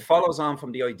again, it follows on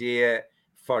from the idea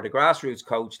for the grassroots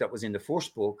coach that was in the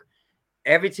first book.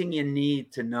 Everything you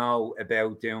need to know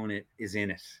about doing it is in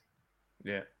it.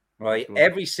 Yeah. Right. Absolutely.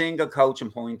 Every single coaching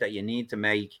point that you need to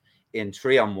make in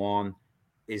 3-on-1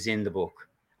 is in the book.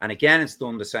 And again, it's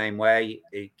done the same way.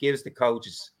 It gives the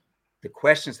coaches the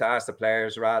questions to ask the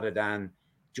players rather than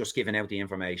just giving out the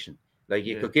information. Like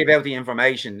you could give out the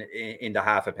information in the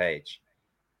half a page,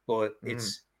 but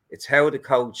it's how the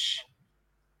coach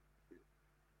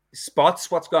spots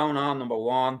what's going on, number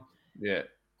one. Yeah.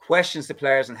 Questions the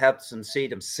players and helps them see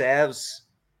themselves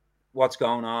what's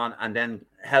going on, and then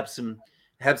helps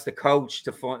the coach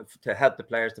to help the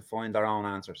players to find their own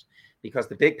answers. Because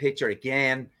the big picture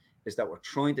again is that we're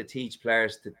trying to teach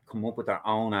players to come up with their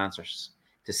own answers,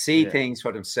 to see things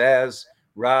for themselves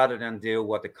rather than do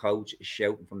what the coach is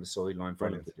shouting from the sideline for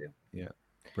them to do. Yeah,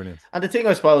 brilliant. And the thing,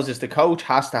 I suppose, is the coach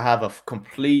has to have a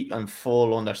complete and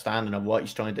full understanding of what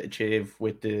he's trying to achieve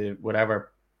with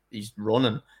whatever he's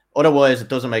running. Otherwise, it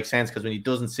doesn't make sense, because when he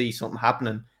doesn't see something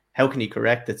happening, how can he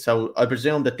correct it? So I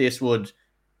presume that this would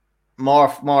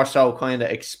more so kind of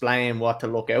explain what to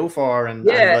look out for. And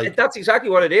that's exactly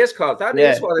what it is, Carl. That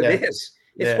is what it is.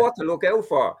 It's what to look out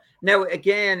for. Now,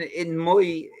 again, in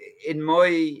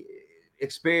my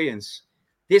experience,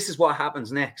 this is what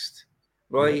happens next,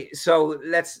 right? So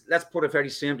let's put it very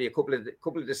simply. A couple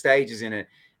of the stages in it,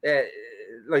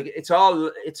 like it's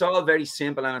all very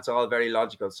simple and it's all very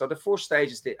logical. So the first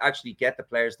stage is to actually get the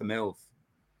players to move.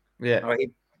 Yeah.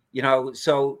 Right. You know,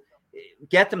 so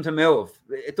get them to move.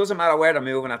 It doesn't matter where they're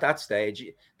moving at that stage.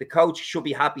 The coach should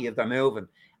be happy if they're moving.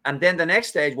 And then the next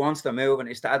stage, once they're moving,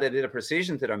 is to add a bit of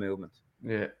precision to their movement.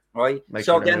 Yeah. Right.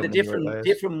 So again, the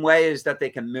different ways that they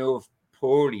can move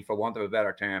poorly, for want of a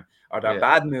better term, or their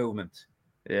bad movement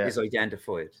is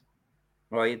identified.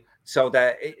 Right. So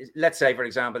that, let's say, for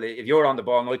example, if you're on the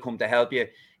ball and I come to help you,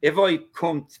 if I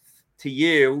come to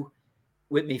you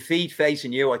with my feet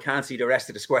facing you, I can't see the rest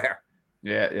of the square.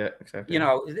 Yeah, exactly. You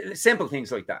know, simple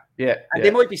things like that. Yeah. And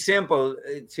they might be simple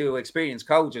to experienced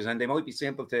coaches, and they might be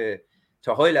simple to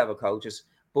high-level coaches,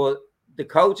 but the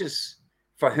coaches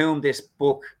for whom this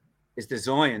book is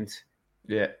designed,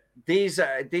 these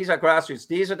are grassroots.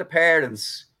 These are the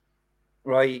parents,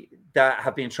 right, that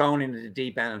have been thrown into the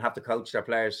deep end and have to coach their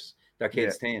players, their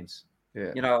kids' teams.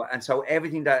 Yeah. You know, and so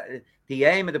everything the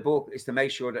aim of the book is to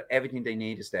make sure that everything they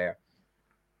need is there.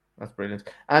 That's brilliant.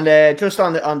 And just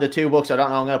on the two books, I don't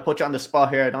know, I'm going to put you on the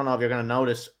spot here. I don't know if you're going to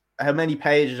notice. How many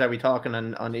pages are we talking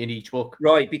in each book?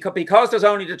 Right, because there's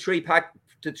only the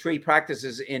three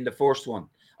practices in the first one,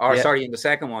 or sorry, in the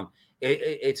second one.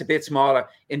 It's a bit smaller.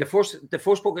 In the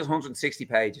first book is 160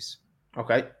 pages.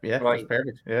 Okay, yeah, right, that's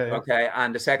perfect. Yeah. Okay,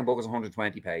 and the second book is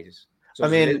 120 pages. So I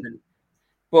mean,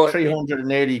 but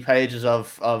 380 pages of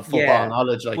football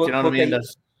knowledge, like, you know what I mean?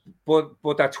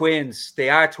 But they're twins. They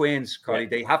are twins, Collie.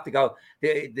 They have to go.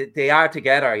 They are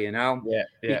together, you know. Yeah.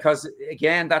 Because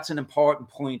again, that's an important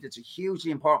point. It's a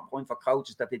hugely important point for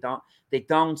coaches that they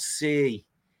don't see,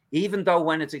 even though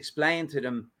when it's explained to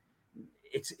them,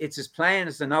 it's as plain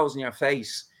as the nose in your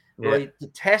face. Right. The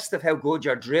test of how good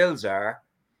your drills are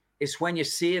is when you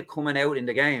see it coming out in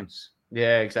the games.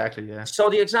 Yeah, exactly. Yeah. So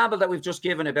the example that we've just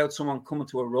given about someone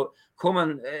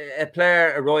a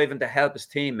player arriving to help his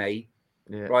teammate.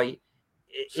 Yeah. Right.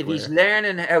 If he's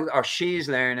learning how, or she's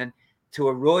learning to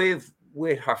arrive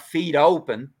with her feet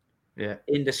open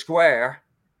in the square,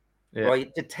 right?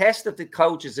 The test of the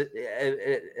coach's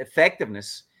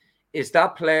effectiveness is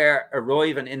that player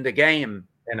arriving in the game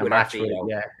in a match.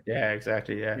 Yeah,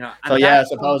 exactly. Yeah. You know, so I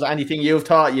suppose anything you've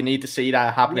taught, you need to see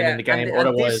that happening in the game.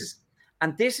 Otherwise,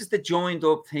 this is the joined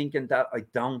up thinking that I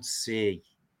don't see.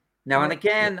 Now, and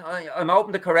again, I'm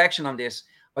open to correction on this.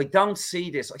 I don't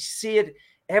see this. I see it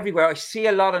everywhere. I see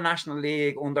a lot of National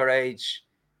League underage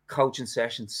coaching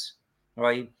sessions,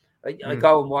 right? I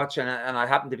go and watch, and I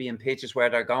happen to be in pitches where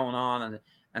they're going on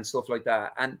and stuff like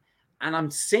that. And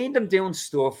I'm seeing them doing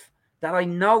stuff that I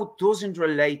know doesn't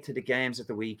relate to the games at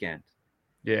the weekend.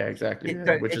 Yeah, exactly.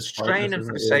 Which is training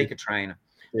for the sake of training.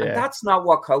 Yeah. And that's not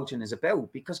what coaching is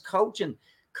about, because coaching,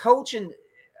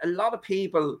 a lot of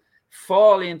people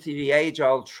fall into the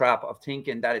age-old trap of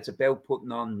thinking that it's about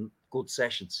putting on good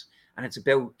sessions and it's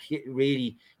about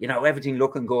really, everything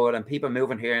looking good and people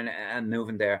moving here and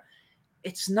moving there.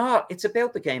 It's not. It's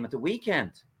about the game at the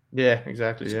weekend. Yeah,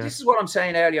 exactly. So this is what I'm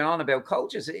saying earlier on about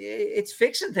coaches. It's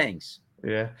fixing things.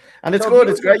 Yeah, and it's good.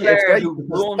 It's great. It's great. Who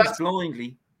runs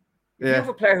blindly. If you have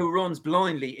a player who runs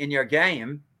blindly in your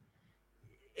game,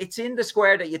 it's in the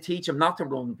square that you teach them not to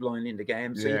run blindly in the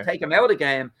game. So you take them out of the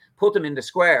game, put them in the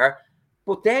square,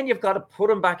 but then you've got to put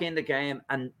them back in the game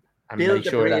and build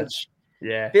the bridge.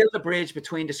 Build the bridge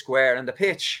between the square and the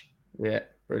pitch. Yeah,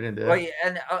 brilliant. Yeah. Right,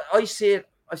 and I see it.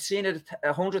 I've seen it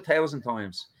 100,000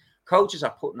 times. Coaches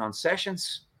are putting on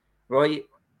sessions, right,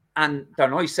 and they're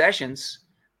nice sessions,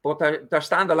 but they're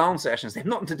standalone sessions. They have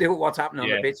nothing to do with what's happening on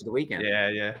the pitch of the weekend.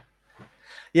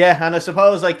 Yeah, and I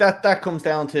suppose like that comes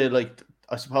down to like,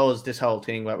 I suppose this whole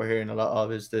thing what we're hearing a lot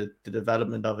of is the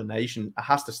development of a nation. It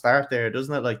has to start there,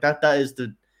 doesn't it? Like that is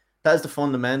the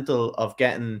fundamental of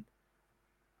getting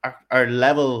our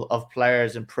level of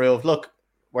players improved. Look,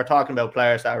 we're talking about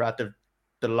players that are at the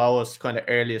lowest kind of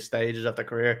earliest stages of their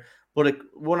career, but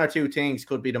one or two things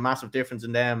could be the massive difference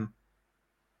in them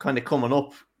kind of coming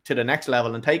up to the next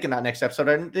level and taking that next step. So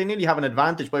they nearly have an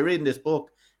advantage by reading this book,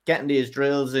 getting these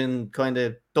drills in kind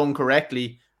of done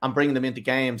correctly and bringing them into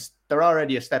games. They're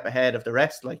already a step ahead of the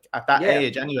rest, like at that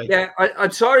age anyway. Yeah, I'm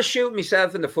sort of shooting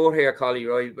myself in the foot here, Collie,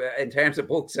 right, in terms of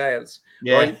book sales.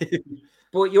 Yeah. Right?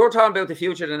 But you're talking about the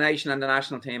future of the nation and the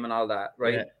national team and all that,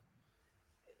 right? Yeah.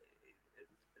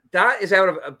 That is out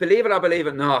of, believe it or believe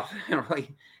it not, right?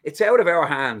 It's out of our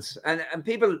hands. And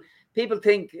people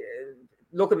think,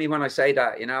 look at me when I say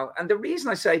that, And the reason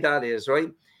I say that is,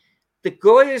 right, the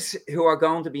guys who are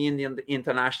going to be in the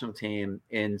international team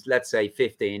in, let's say,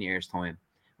 15 years' time,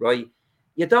 right?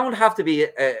 You don't have to be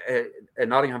a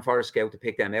Nottingham Forest scout to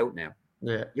pick them out now.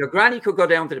 Yeah. Your granny could go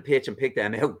down to the pitch and pick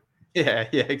them out. Yeah,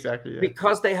 exactly. Yeah.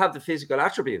 Because they have the physical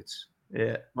attributes.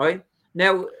 Yeah. Right?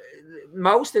 Now,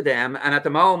 most of them, and at the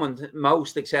moment,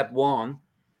 most except one,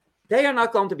 they are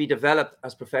not going to be developed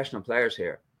as professional players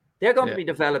here. They're going to be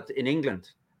developed in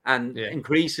England and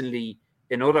increasingly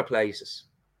in other places.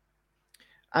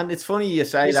 And it's funny you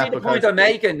say that. See the point I'm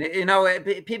making?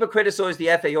 People criticize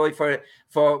the FAI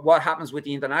for what happens with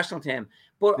the international team.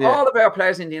 But all of our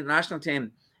players in the international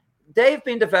team, they've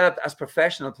been developed as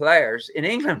professional players in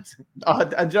England.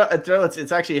 And Joe,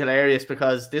 it's actually hilarious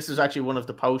because this is actually one of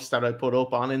the posts that I put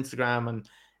up on Instagram.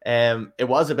 And it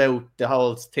was about the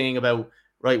whole thing about,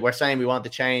 right, we're saying we want to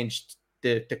change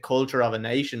the culture of a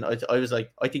nation. I was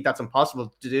like, I think that's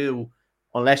impossible to do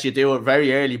unless you do it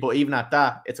very early. But even at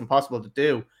that, it's impossible to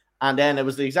do. And then it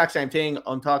was the exact same thing.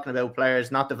 I'm talking about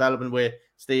players not developing with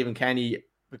Stephen Kenny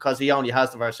because he only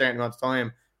has them for a certain amount of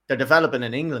time. They're developing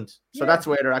in England. So that's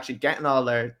where they're actually getting all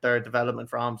their development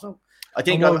from. So I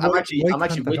think I'm actually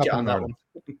with you on that one.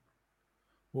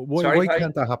 Why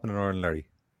can't that happen in Ireland, Larry?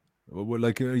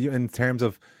 Like in terms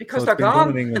of because they're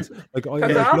gone. Like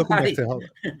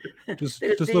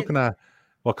looking at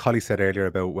what Collie said earlier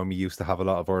about when we used to have a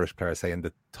lot of Irish players, say in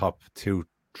the top 2,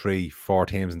 3, 4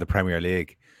 teams in the Premier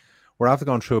League. We're after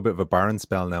going through a bit of a barren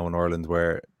spell now in Ireland,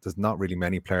 where there's not really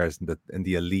many players in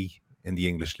the elite in the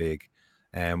English league.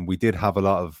 We did have a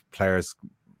lot of players,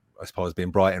 I suppose,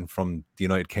 being brought in from the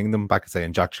United Kingdom back, say,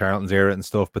 in Jack Charlton's era and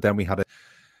stuff. But then we had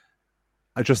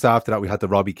just after that, we had the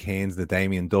Robbie Keanes, the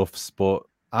Damien Duffs. But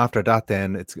after that,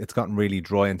 then it's gotten really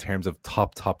dry in terms of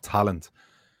top talent.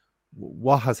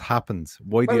 What has happened?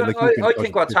 Why do you like? I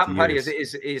think what's happened, Paddy,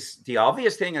 is the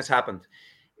obvious thing has happened.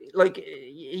 Like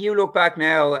you look back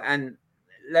now, and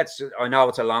I know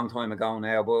it's a long time ago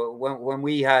now, but when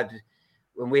we had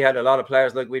a lot of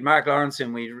players, like we'd Mark Lawrence,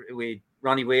 we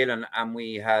Ronnie Whelan, and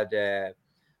we had Ray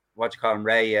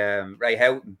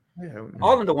Houghton,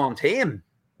 all in the one team.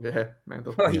 Yeah,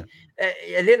 mental. Right.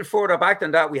 A little further back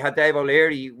than that, we had Dave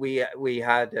O'Leary, we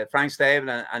had Frank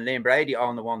Staven and Liam Brady all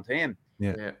in the one team.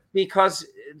 Yeah. Because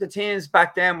the teams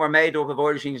back then were made up of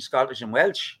Irish, English, Scottish, and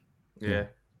Welsh. Yeah.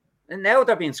 And now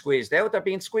they're being squeezed out. They're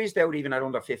being squeezed out even at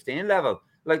under 15 level.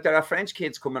 Like there are French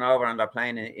kids coming over and they're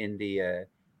playing in the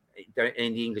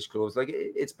English clubs. Like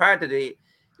it's part of the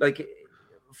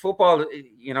football.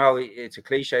 It's a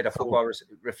cliche that football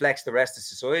reflects the rest of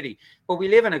society. But we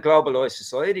live in a globalized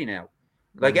society now,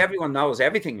 Like everyone knows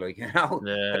everything, like, Yeah,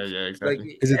 exactly.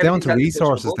 Like, is it down to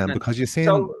resources then? Because you're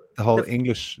seeing the whole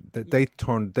English, they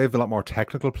have a lot more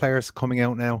technical players coming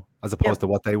out now, as opposed to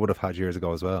what they would have had years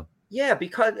ago as well. Yeah,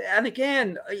 because, and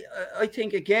again, I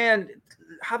think, again,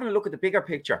 having a look at the bigger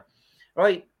picture,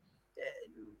 right?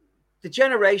 The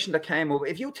generation that came up,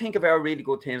 if you think of our really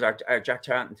good teams, our Jack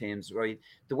Charlton teams, right?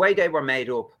 The way they were made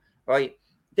up, right?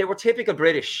 They were typical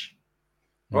British,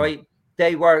 right?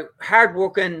 They were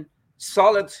hardworking,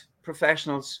 solid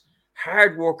professionals,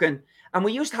 hardworking. And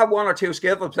we used to have one or two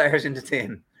skillful players in the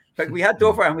team. Like we had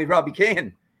Duffer and we had Robbie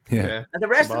Keane. Yeah. And the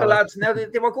rest of the lads, now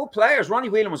they were good players. I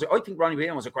think Ronnie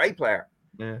Whelan was a great player.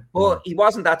 Yeah. But he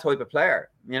wasn't that type of player,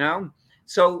 you know?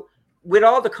 So with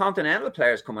all the continental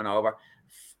players coming over,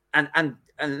 and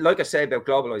like I said about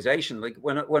globalization, like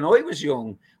when I was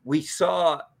young, we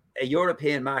saw a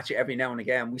European match every now and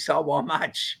again. We saw one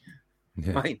match,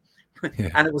 right? Yeah.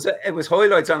 And it was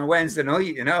highlights on a Wednesday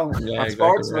night, you know, on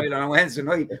Sports Night on a Wednesday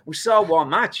night. We saw one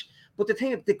match. But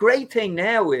the great thing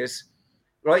now is,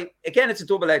 right, again, it's a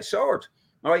double-edged sword,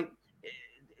 right?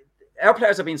 Our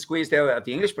players have been squeezed out of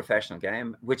the English professional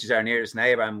game, which is our nearest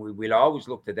neighbour, and we'll always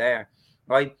look to there,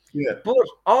 right? Yeah. But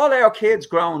all our kids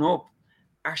growing up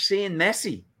are seeing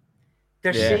Messi.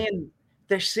 They're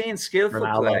seeing skillful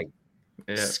play.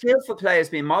 Yeah. Skillful play is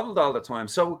being modelled all the time.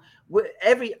 So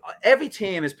every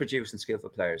team is producing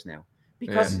skillful players now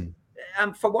because,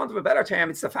 for want of a better term,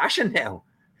 it's the fashion now.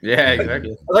 Yeah,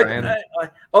 exactly. Like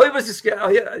I was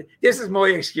this is my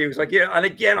excuse. Like, yeah, and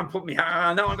again, I'm putting my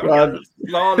hand. No, I'm going to get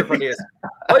lauded for this.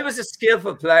 I was a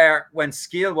skillful player when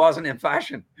skill wasn't in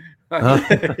fashion. My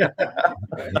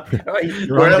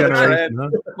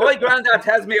granddad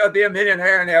tells me I'd be a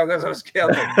millionaire now because I was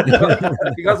skillful.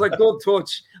 Because I had good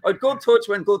touch. I had good touch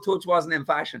when good touch wasn't in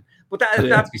fashion. But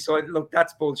that's beside. Look,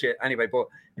 that's bullshit anyway. But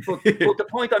the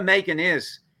point I'm making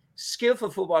is, skillful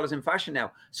football is in fashion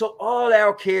now. So all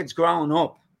our kids growing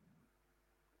up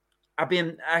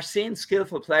are seeing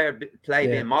skillful play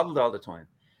being modelled all the time,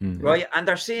 right? And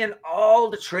they're seeing all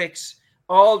the tricks,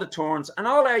 all the turns, and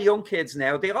all our young kids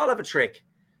now, they all have a trick.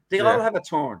 They all have a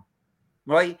turn,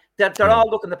 right? They're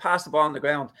all looking to pass the ball on the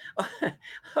ground.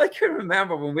 I can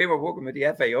remember when we were working with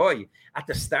the FAI at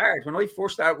the start, when I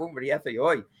first started working with the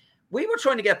FAI, we were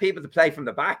trying to get people to play from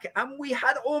the back, and we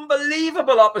had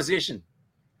unbelievable opposition.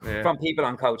 From people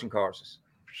on coaching courses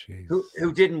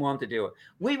who didn't want to do it.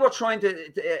 We were trying to,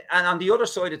 and on the other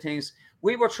side of things,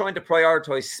 we were trying to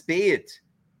prioritize speed,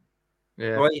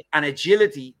 right, and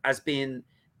agility as being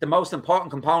the most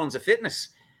important components of fitness.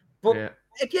 But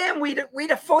again, we'd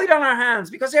a fight on our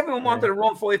hands because everyone wanted to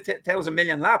run 5,000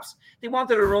 million laps. They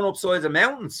wanted to run up sides of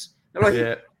mountains.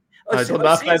 Like, I've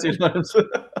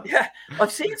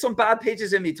seen some bad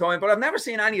pitches in my time, but I've never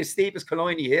seen any as steep as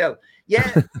Killiney Hill.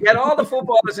 Yet all the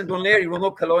footballers in Dunleary run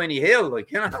up Killiney Hill,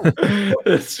 like, you know.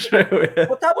 It's true. Yeah.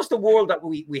 But that was the world that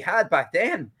we had back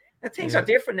then. And things are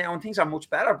different now, and things are much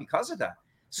better because of that.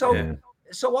 So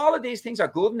all of these things are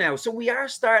good now. So we are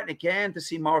starting again to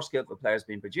see more skillful players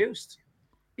being produced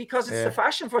because it's the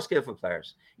fashion for skillful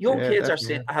players. Young kids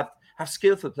have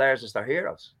skillful players as their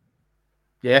heroes.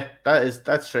 Yeah,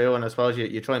 that's true, and I suppose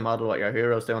you try and model what your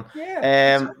hero's doing.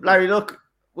 Yeah. Larry, look,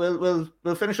 we'll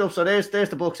finish up. So there's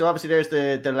the book. So obviously there's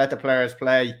the let the players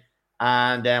play,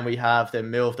 and then we have the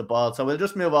move the ball. So we'll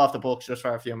just move off the books just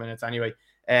for a few minutes anyway.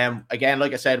 Again,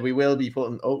 like I said, we will be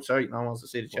putting. Oh, sorry, no one wants to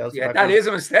see the Chelsea. Yeah, that is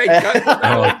a mistake.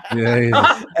 I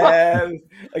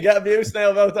get abused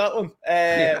now about that one.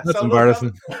 That's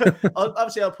embarrassing.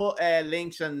 Obviously, I'll put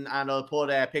links and I'll put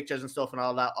pictures and stuff and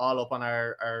all that all up on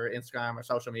our Instagram or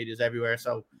social medias everywhere.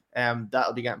 So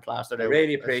that'll be getting plastered out. I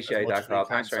really appreciate that, Carl.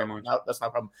 Thanks very much. No, that's no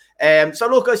problem. So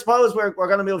look, I suppose we're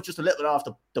going to move just a little bit off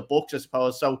the books, I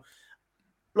suppose. So.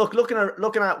 Look, looking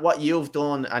at what you've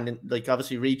done and like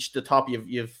obviously reached the top,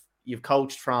 you've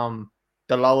coached from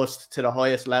the lowest to the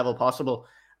highest level possible,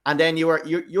 and then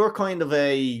you're kind of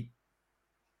a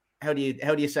how do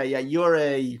you say you're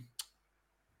a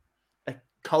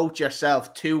coach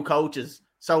yourself, two coaches.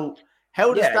 So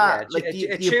how does that like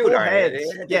a tutor?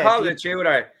 They call it a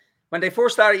tutor. When they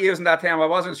first started using that term, I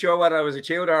wasn't sure whether I was a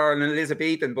tutor or an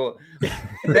Elizabethan, but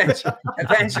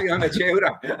eventually I'm a tutor.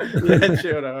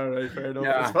 All right, fair enough.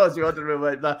 I suppose you want to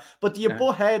remove that. But do you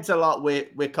butt heads a lot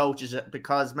with coaches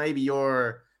because maybe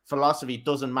your philosophy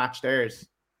doesn't match theirs?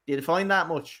 Do you find that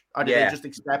much? Or do they just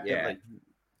accept it?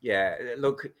 Yeah,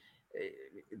 look,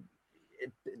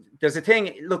 there's a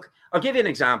thing. Look, I'll give you an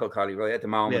example, Collie, right, at the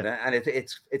moment, and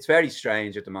it's very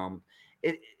strange at the moment.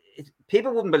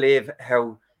 People wouldn't believe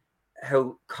how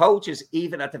coaches,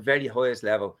 even at the very highest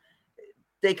level,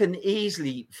 they can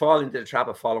easily fall into the trap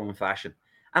of following fashion.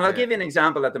 And I'll give you an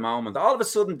example at the moment. All of a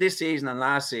sudden, this season and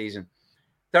last season,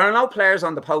 there are no players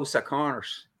on the posts at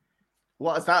corners.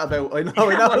 What is that about? I know.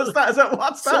 What's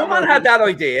that Someone about? had that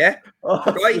idea,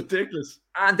 right? Ridiculous.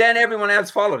 And then everyone else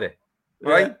followed it,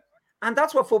 right? Yeah. And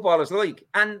that's what football is like.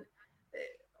 And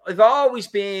I've always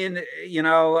been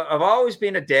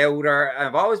a doubter.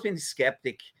 I've always been a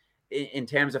skeptic in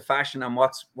terms of fashion and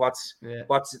what's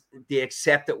the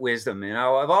accepted wisdom.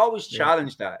 I've always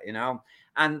challenged that.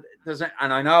 And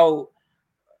I know.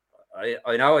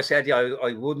 I know I said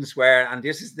I wouldn't swear, and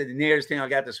this is the nearest thing I'll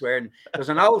get to swearing. There's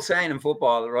an old saying in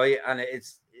football, right? And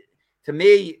to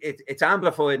me, it's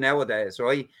amplified nowadays,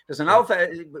 right? There's an old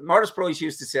Morris Price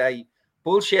used to say,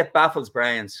 "Bullshit baffles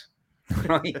brains."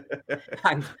 Right?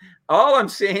 And all I'm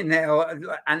saying now,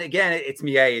 and again, it's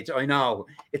my age. I know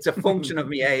it's a function of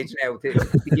my age now to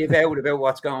give out about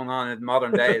what's going on in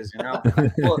modern days,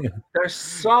 But there's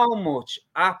so much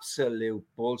absolute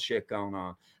bullshit going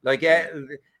on.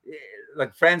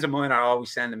 Like friends of mine are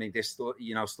always sending me this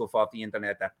stuff off the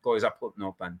internet that guys are putting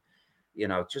up, and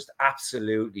just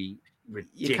absolutely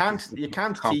ridiculous. You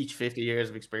can't teach 50 years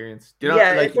of experience.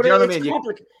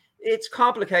 It's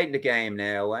complicating the game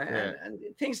now, and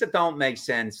things that don't make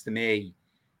sense to me,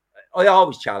 I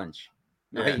always challenge.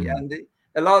 Right? And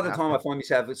a lot of the time, I find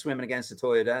myself swimming against the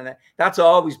tide, and that's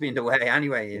always been the way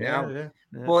anyway.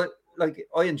 But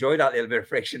I enjoy that little bit of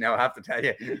friction now, I have to tell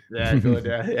you. Yeah, good.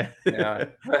 Yeah.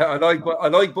 I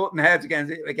like butting heads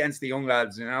against the young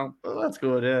lads. Oh, that's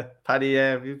good. Yeah, Paddy.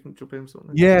 You can jump in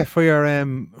something. Yeah, for your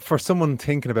for someone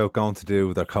thinking about going to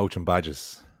do their coaching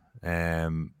badges,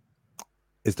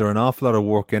 is there an awful lot of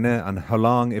work in it, and how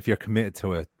long, if you're committed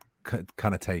to it,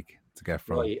 can it take to get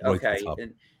from right to the top?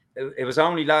 It was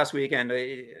only last weekend.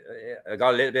 I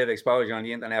got a little bit of exposure on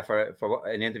the internet for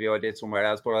an interview I did somewhere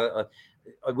else, but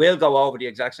I will go over the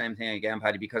exact same thing again,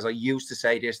 Paddy, because I used to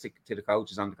say this to the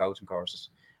coaches on the coaching courses,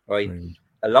 right?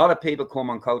 A lot of people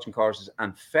come on coaching courses,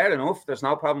 and fair enough, there's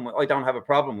no problem. I don't have a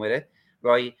problem with it,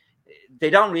 right? They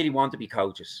don't really want to be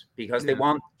coaches because they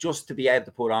want just to be able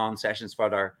to put on sessions for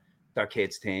their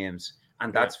kids' teams,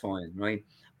 and that's fine, right?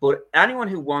 But anyone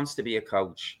who wants to be a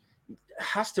coach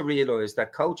has to realize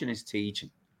that coaching is teaching.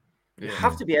 You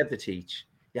have to be able to teach.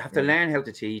 You have to learn how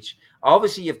to teach.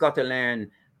 Obviously, you've got to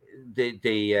learn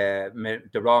the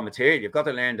raw material. You've got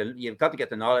to learn you've got to get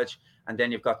the knowledge, and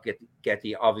then you've got to get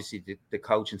the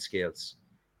coaching skills.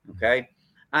 Okay,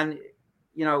 and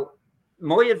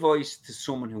my advice to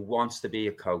someone who wants to be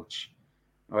a coach,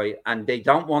 right, and they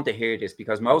don't want to hear this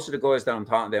because most of the guys that I'm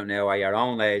talking about now are your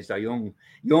own age, they're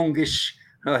youngish.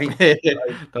 Right?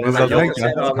 Like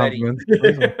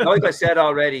I said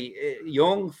already,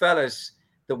 young fellas,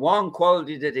 the one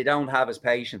quality that they don't have is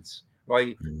patience,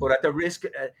 right? But at the risk,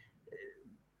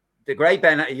 the great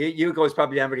Ben, you guys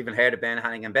probably never even heard of Ben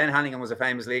Hannigan. Ben Hannigan was a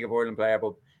famous League of Ireland player,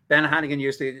 but Ben Hannigan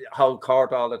used to hold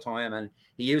court all the time, and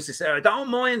he used to say, "I don't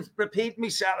mind repeating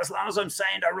myself as long as I'm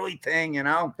saying the right thing,"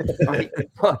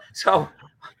 So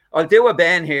I'll do a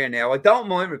Ben here now. I don't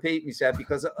mind repeating myself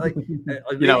because I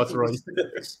really it's right.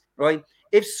 Right?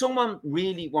 If someone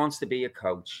really wants to be a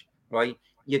coach, right,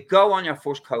 you go on your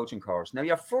first coaching course. Now,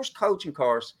 your first coaching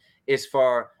course is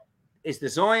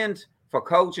designed for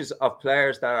coaches of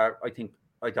players that are,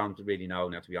 I don't really know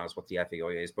now, to be honest, what the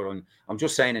FAI is, but I'm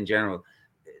just saying in general,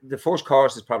 the first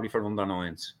course is probably for under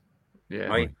nines. Yeah.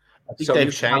 Right? I think so they've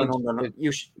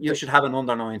you should have an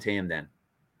under 9 team then.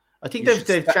 I think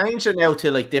they've changed it now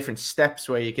to different steps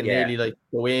where you can really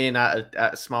go in at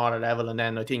a smaller level, and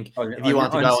then I think if you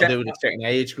want to go and do the certain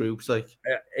age groups,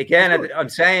 again, I'm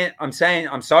saying I'm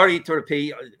sorry to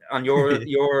repeat on your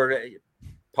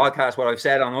podcast what I've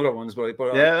said on other ones, but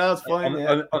that's fine.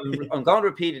 I'm going to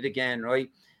repeat it again, right?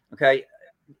 Okay,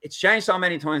 it's changed so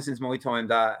many times since my time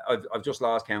that I've just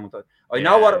lost count. I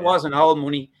know what it was in old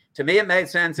money. To me, it made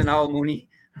sense in old money,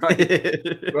 right?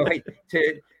 Right.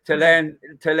 To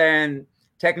learn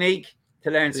technique,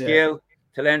 to learn skill,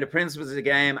 to learn the principles of the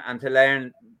game, and to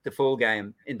learn the full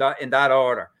game in that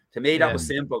order. To me, that was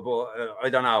simple, but I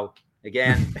don't know.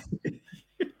 Again,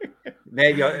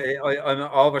 maybe I'm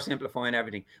oversimplifying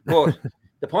everything. But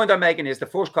the point I'm making is the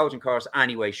first coaching course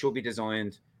anyway should be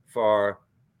designed for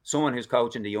someone who's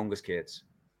coaching the youngest kids.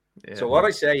 Yeah. So what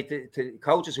I say to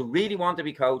coaches who really want to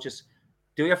be coaches,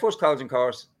 do your first coaching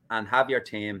course and have your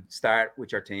team. Start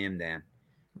with your team then.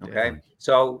 Okay,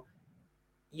 so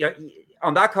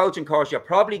on that coaching course, you're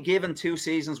probably given 2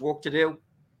 seasons work to do,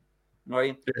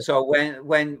 right? Yeah. So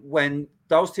when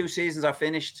those 2 seasons are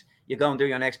finished, you go and do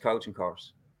your next coaching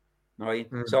course, right?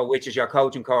 So which is your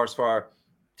coaching course for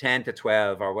 10 to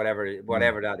 12 or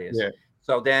whatever that is. Yeah.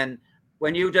 So then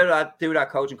when you do that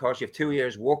coaching course, you have 2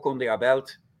 years work under your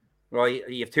belt, right?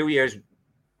 You have 2 years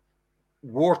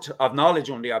worth of knowledge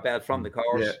under your belt from the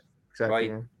course, exactly.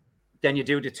 Right? Then you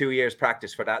do the 2 years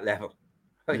practice for that level.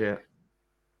 Right? Yeah.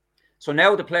 So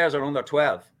now the players are under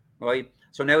 12, right?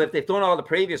 So now if they've done all the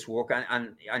previous work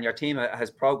and your team has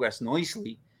progressed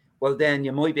nicely, well, then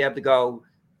you might be able to go,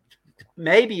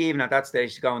 maybe even at that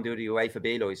stage, to go and do the UEFA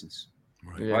B license,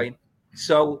 right?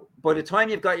 So by the time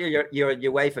you've got your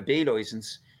UEFA B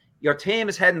license, your team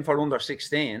is heading for under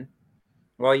 16,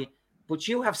 right? But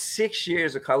you have 6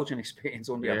 years of coaching experience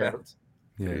under your belt.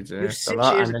 You have 6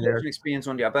 years of coaching experience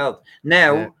under your belt.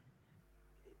 Now,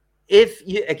 if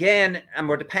you, again, and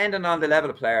we're dependent on the level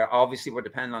of player, obviously we're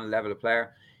dependent on the level of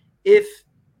player.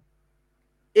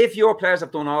 If your players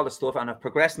have done all the stuff and have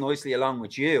progressed nicely along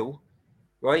with you,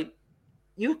 right,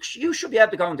 you should be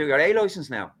able to go and do your A license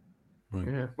now,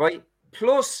 right?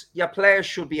 Plus, your players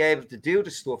should be able to do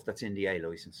the stuff that's in the A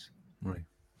license,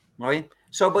 right?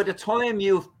 So by the time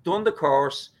you've done the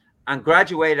course and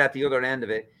graduated at the other end of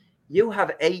it, you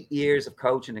have 8 years of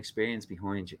coaching experience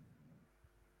behind you.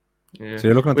 Yeah. So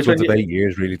you're looking at the ones of 8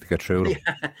 years really to get through them.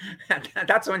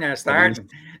 That's when you're starting.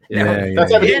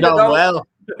 That's what you're doing well.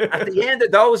 At the end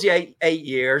of those 8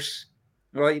 years,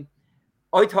 right,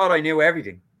 I thought I knew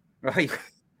everything, right?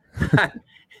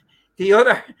 the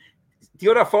other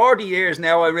 40 years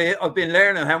now, I've been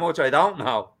learning how much I don't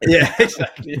know. Yeah,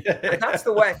 exactly. And that's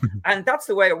the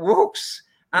way it works.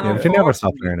 And you never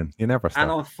stop learning. You never stop.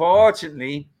 And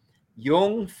unfortunately,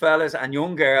 young fellas and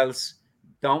young girls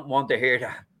don't want to hear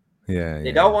that.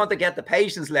 They don't want to get the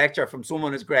patience lecture from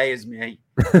someone as grey as me,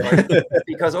 right?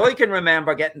 Because I can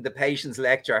remember getting the patience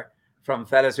lecture from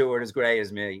fellas who were as grey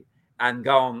as me and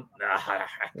going,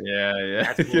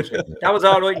 that's bullshit. That was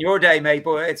all right in your day, mate,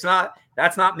 but it's not.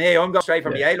 That's not me. I'm going straight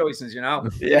from the A license, you know,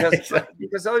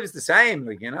 because I was the same.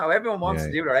 Like, you know, everyone wants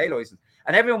to do their A license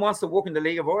and everyone wants to work in the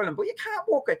League of Ireland, but you can't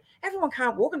work it. Everyone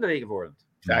can't work in the League of Ireland.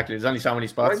 Exactly. There's only so many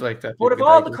spots like that. But if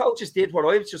all the coaches did what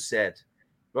I've just said,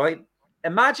 right?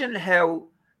 Imagine how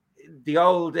the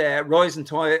old rise and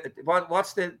tide.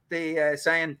 What's the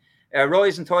saying?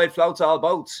 Rise and tide floats all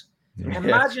boats.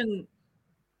 Imagine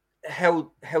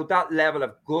how that level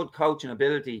of good coaching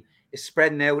ability is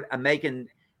spreading out and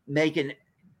making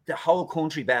the whole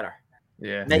country better.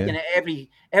 Making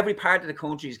every part of the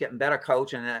country is getting better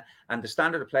coaching and the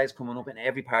standard of play is coming up in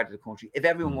every part of the country. If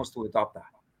everyone wants to adopt that.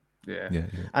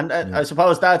 And I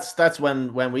suppose that's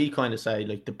when we kind of say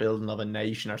like the building of a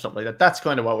nation or something like that. That's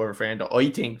kind of what we're referring to. I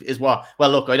think is what.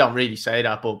 Well, look, I don't really say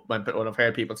that, but when I've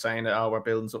heard people saying that, we're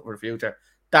building something for the future.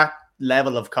 That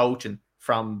level of coaching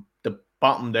from the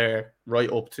bottom there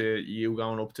right up to you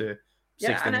going up to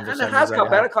 16. And it has got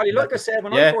better, Collie. Like I said,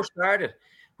 when I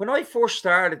first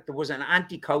started, there was an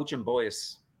anti-coaching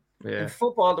bias. In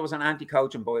football, there was an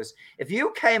anti-coaching bias. If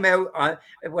you came out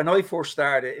when I first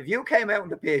started, if you came out on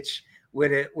the pitch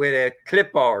with a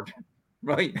clipboard,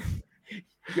 right,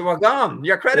 you were gone.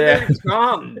 Your credibility was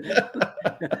gone.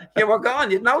 You were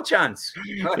gone. You had no chance.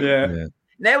 Right?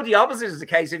 Now the opposite is the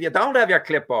case. If you don't have your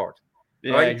clipboard,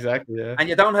 exactly, and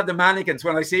you don't have the mannequins.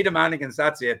 When I see the mannequins,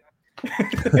 that's it.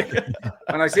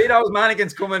 When I see those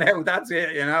mannequins coming out, that's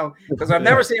it. You know, because I've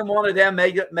never seen one of them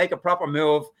make a proper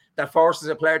move that forces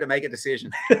a player to make a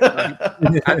decision. Right?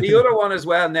 And the other one as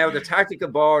well, now the tactical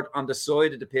board on the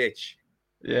side of the pitch.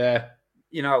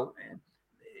 You know,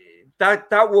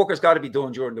 that work has got to be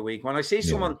done during the week. When I see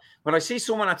someone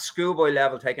at schoolboy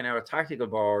level taking out a tactical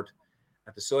board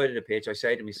at the side of the pitch, I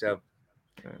say to myself,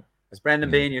 as Brendan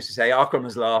Bean used to say, Ockram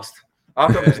is lost.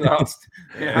 Ockram is lost.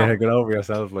 You know? Get over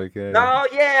yourself, like. But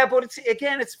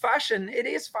it's fashion. It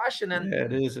is fashion, and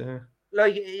it is.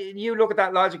 Like you look at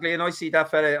that logically, and I see that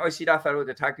fella with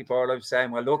the tactical board. I'm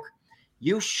saying, well, look,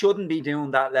 you shouldn't be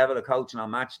doing that level of coaching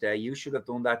on match day. You should have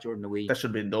done that during the week. That should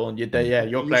have been done. Your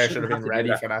player should have been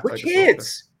ready for that. With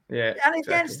kids. Yeah. And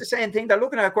again, it's the same thing. They're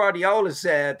looking at Guardiola's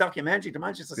documentary, the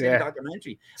Manchester City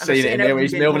documentary. And seeing it now,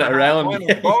 he's moving it around.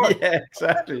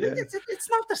 Exactly. It's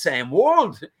not the same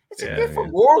world. It's a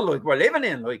different world like we're living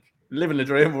in. Like living the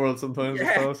dream world sometimes,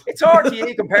 I suppose. It's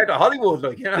RTE compared to Hollywood,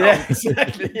 like, you know. Yeah,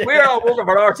 exactly. We're all working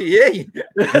for RTE.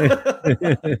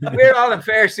 We're all in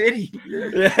Fair City.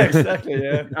 Yeah,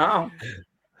 exactly,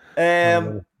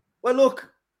 well,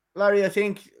 look, Larry, I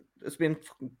think it's been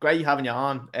great having you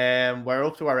on. We're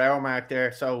up to our hour mark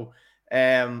there. So,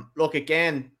 look,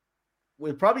 again,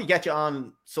 we'll probably get you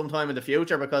on sometime in the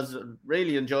future because I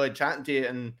really enjoyed chatting to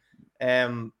you.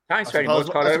 And thanks very much,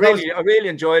 Colin. I really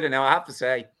enjoyed it now, I have to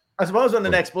say. I suppose when the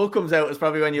next book comes out, it's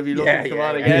probably when you'll be looking to come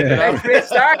on again. It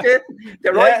started.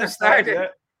 The writing started.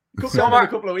 Summer, a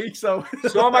couple of weeks, so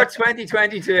summer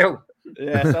 2022.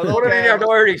 Yeah, so look, put it in your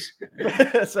diaries.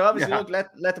 So obviously, look,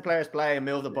 let the players play and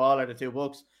move the ball are the two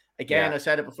books. Again, I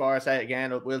said it before, I say it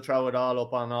again, we'll throw it all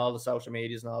up on all the social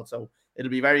medias and all. So it'll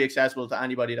be very accessible to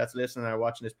anybody that's listening or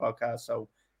watching this podcast. So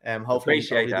hopefully,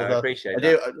 appreciate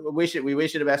that. We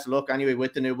wish you the best of luck anyway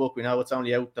with the new book. We know it's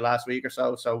only out the last week or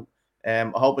so. So I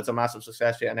hope it's a massive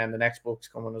success for you. And then the next book's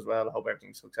coming as well. I hope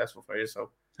everything's successful for you. So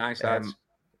thanks, lads.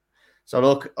 So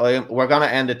look, we're gonna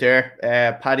end it there.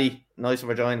 Paddy, nice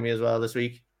for joining me as well this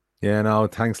week. Yeah, no,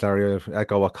 thanks, Larry. I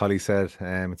echo what Collie said.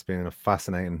 It's been a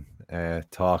fascinating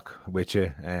talk with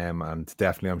you, and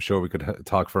definitely, I'm sure we could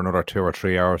talk for another 2 or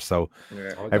 3 hours. So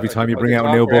every time you bring out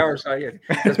a new book,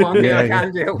 there's one thing I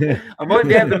can do. I might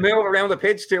be able to move around the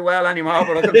pitch too well anymore,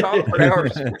 but I can talk for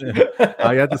hours.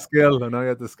 I had the skill. I know you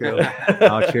had the skill.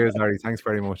 Cheers, Larry. Thanks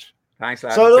very much. Thanks,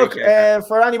 lads. So look,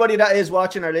 for anybody that is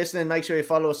watching or listening, make sure you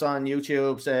follow us on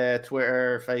YouTube,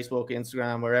 Twitter, Facebook,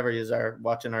 Instagram, wherever you are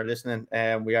watching or listening.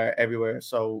 We are everywhere,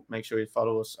 so make sure you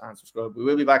follow us and subscribe. We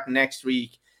will be back next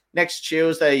week. Next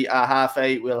Tuesday at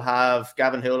 8:30, we'll have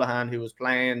Gavin Houlihan, who is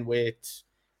playing with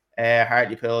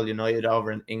Hartlepool United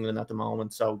over in England at the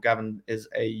moment. So Gavin is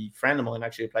a friend of mine.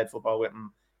 Actually, I played football with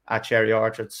him at Cherry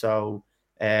Orchard. So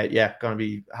going to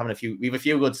be having we have a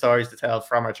few good stories to tell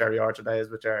from our Cherry Orchard days,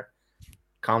 which are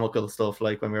comical stuff,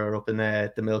 like when we were up in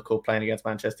the Milk Cup playing against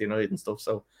Manchester United and stuff.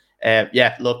 So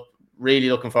look, really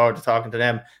looking forward to talking to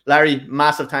them. Larry,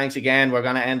 massive thanks again. We're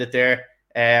going to end it there.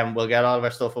 We'll get all of our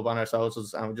stuff up on our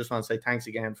socials, and we just want to say thanks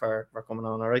again for coming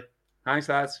on. All right, thanks,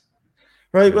 lads.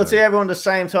 Right, we'll see everyone the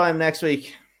same time next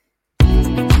week.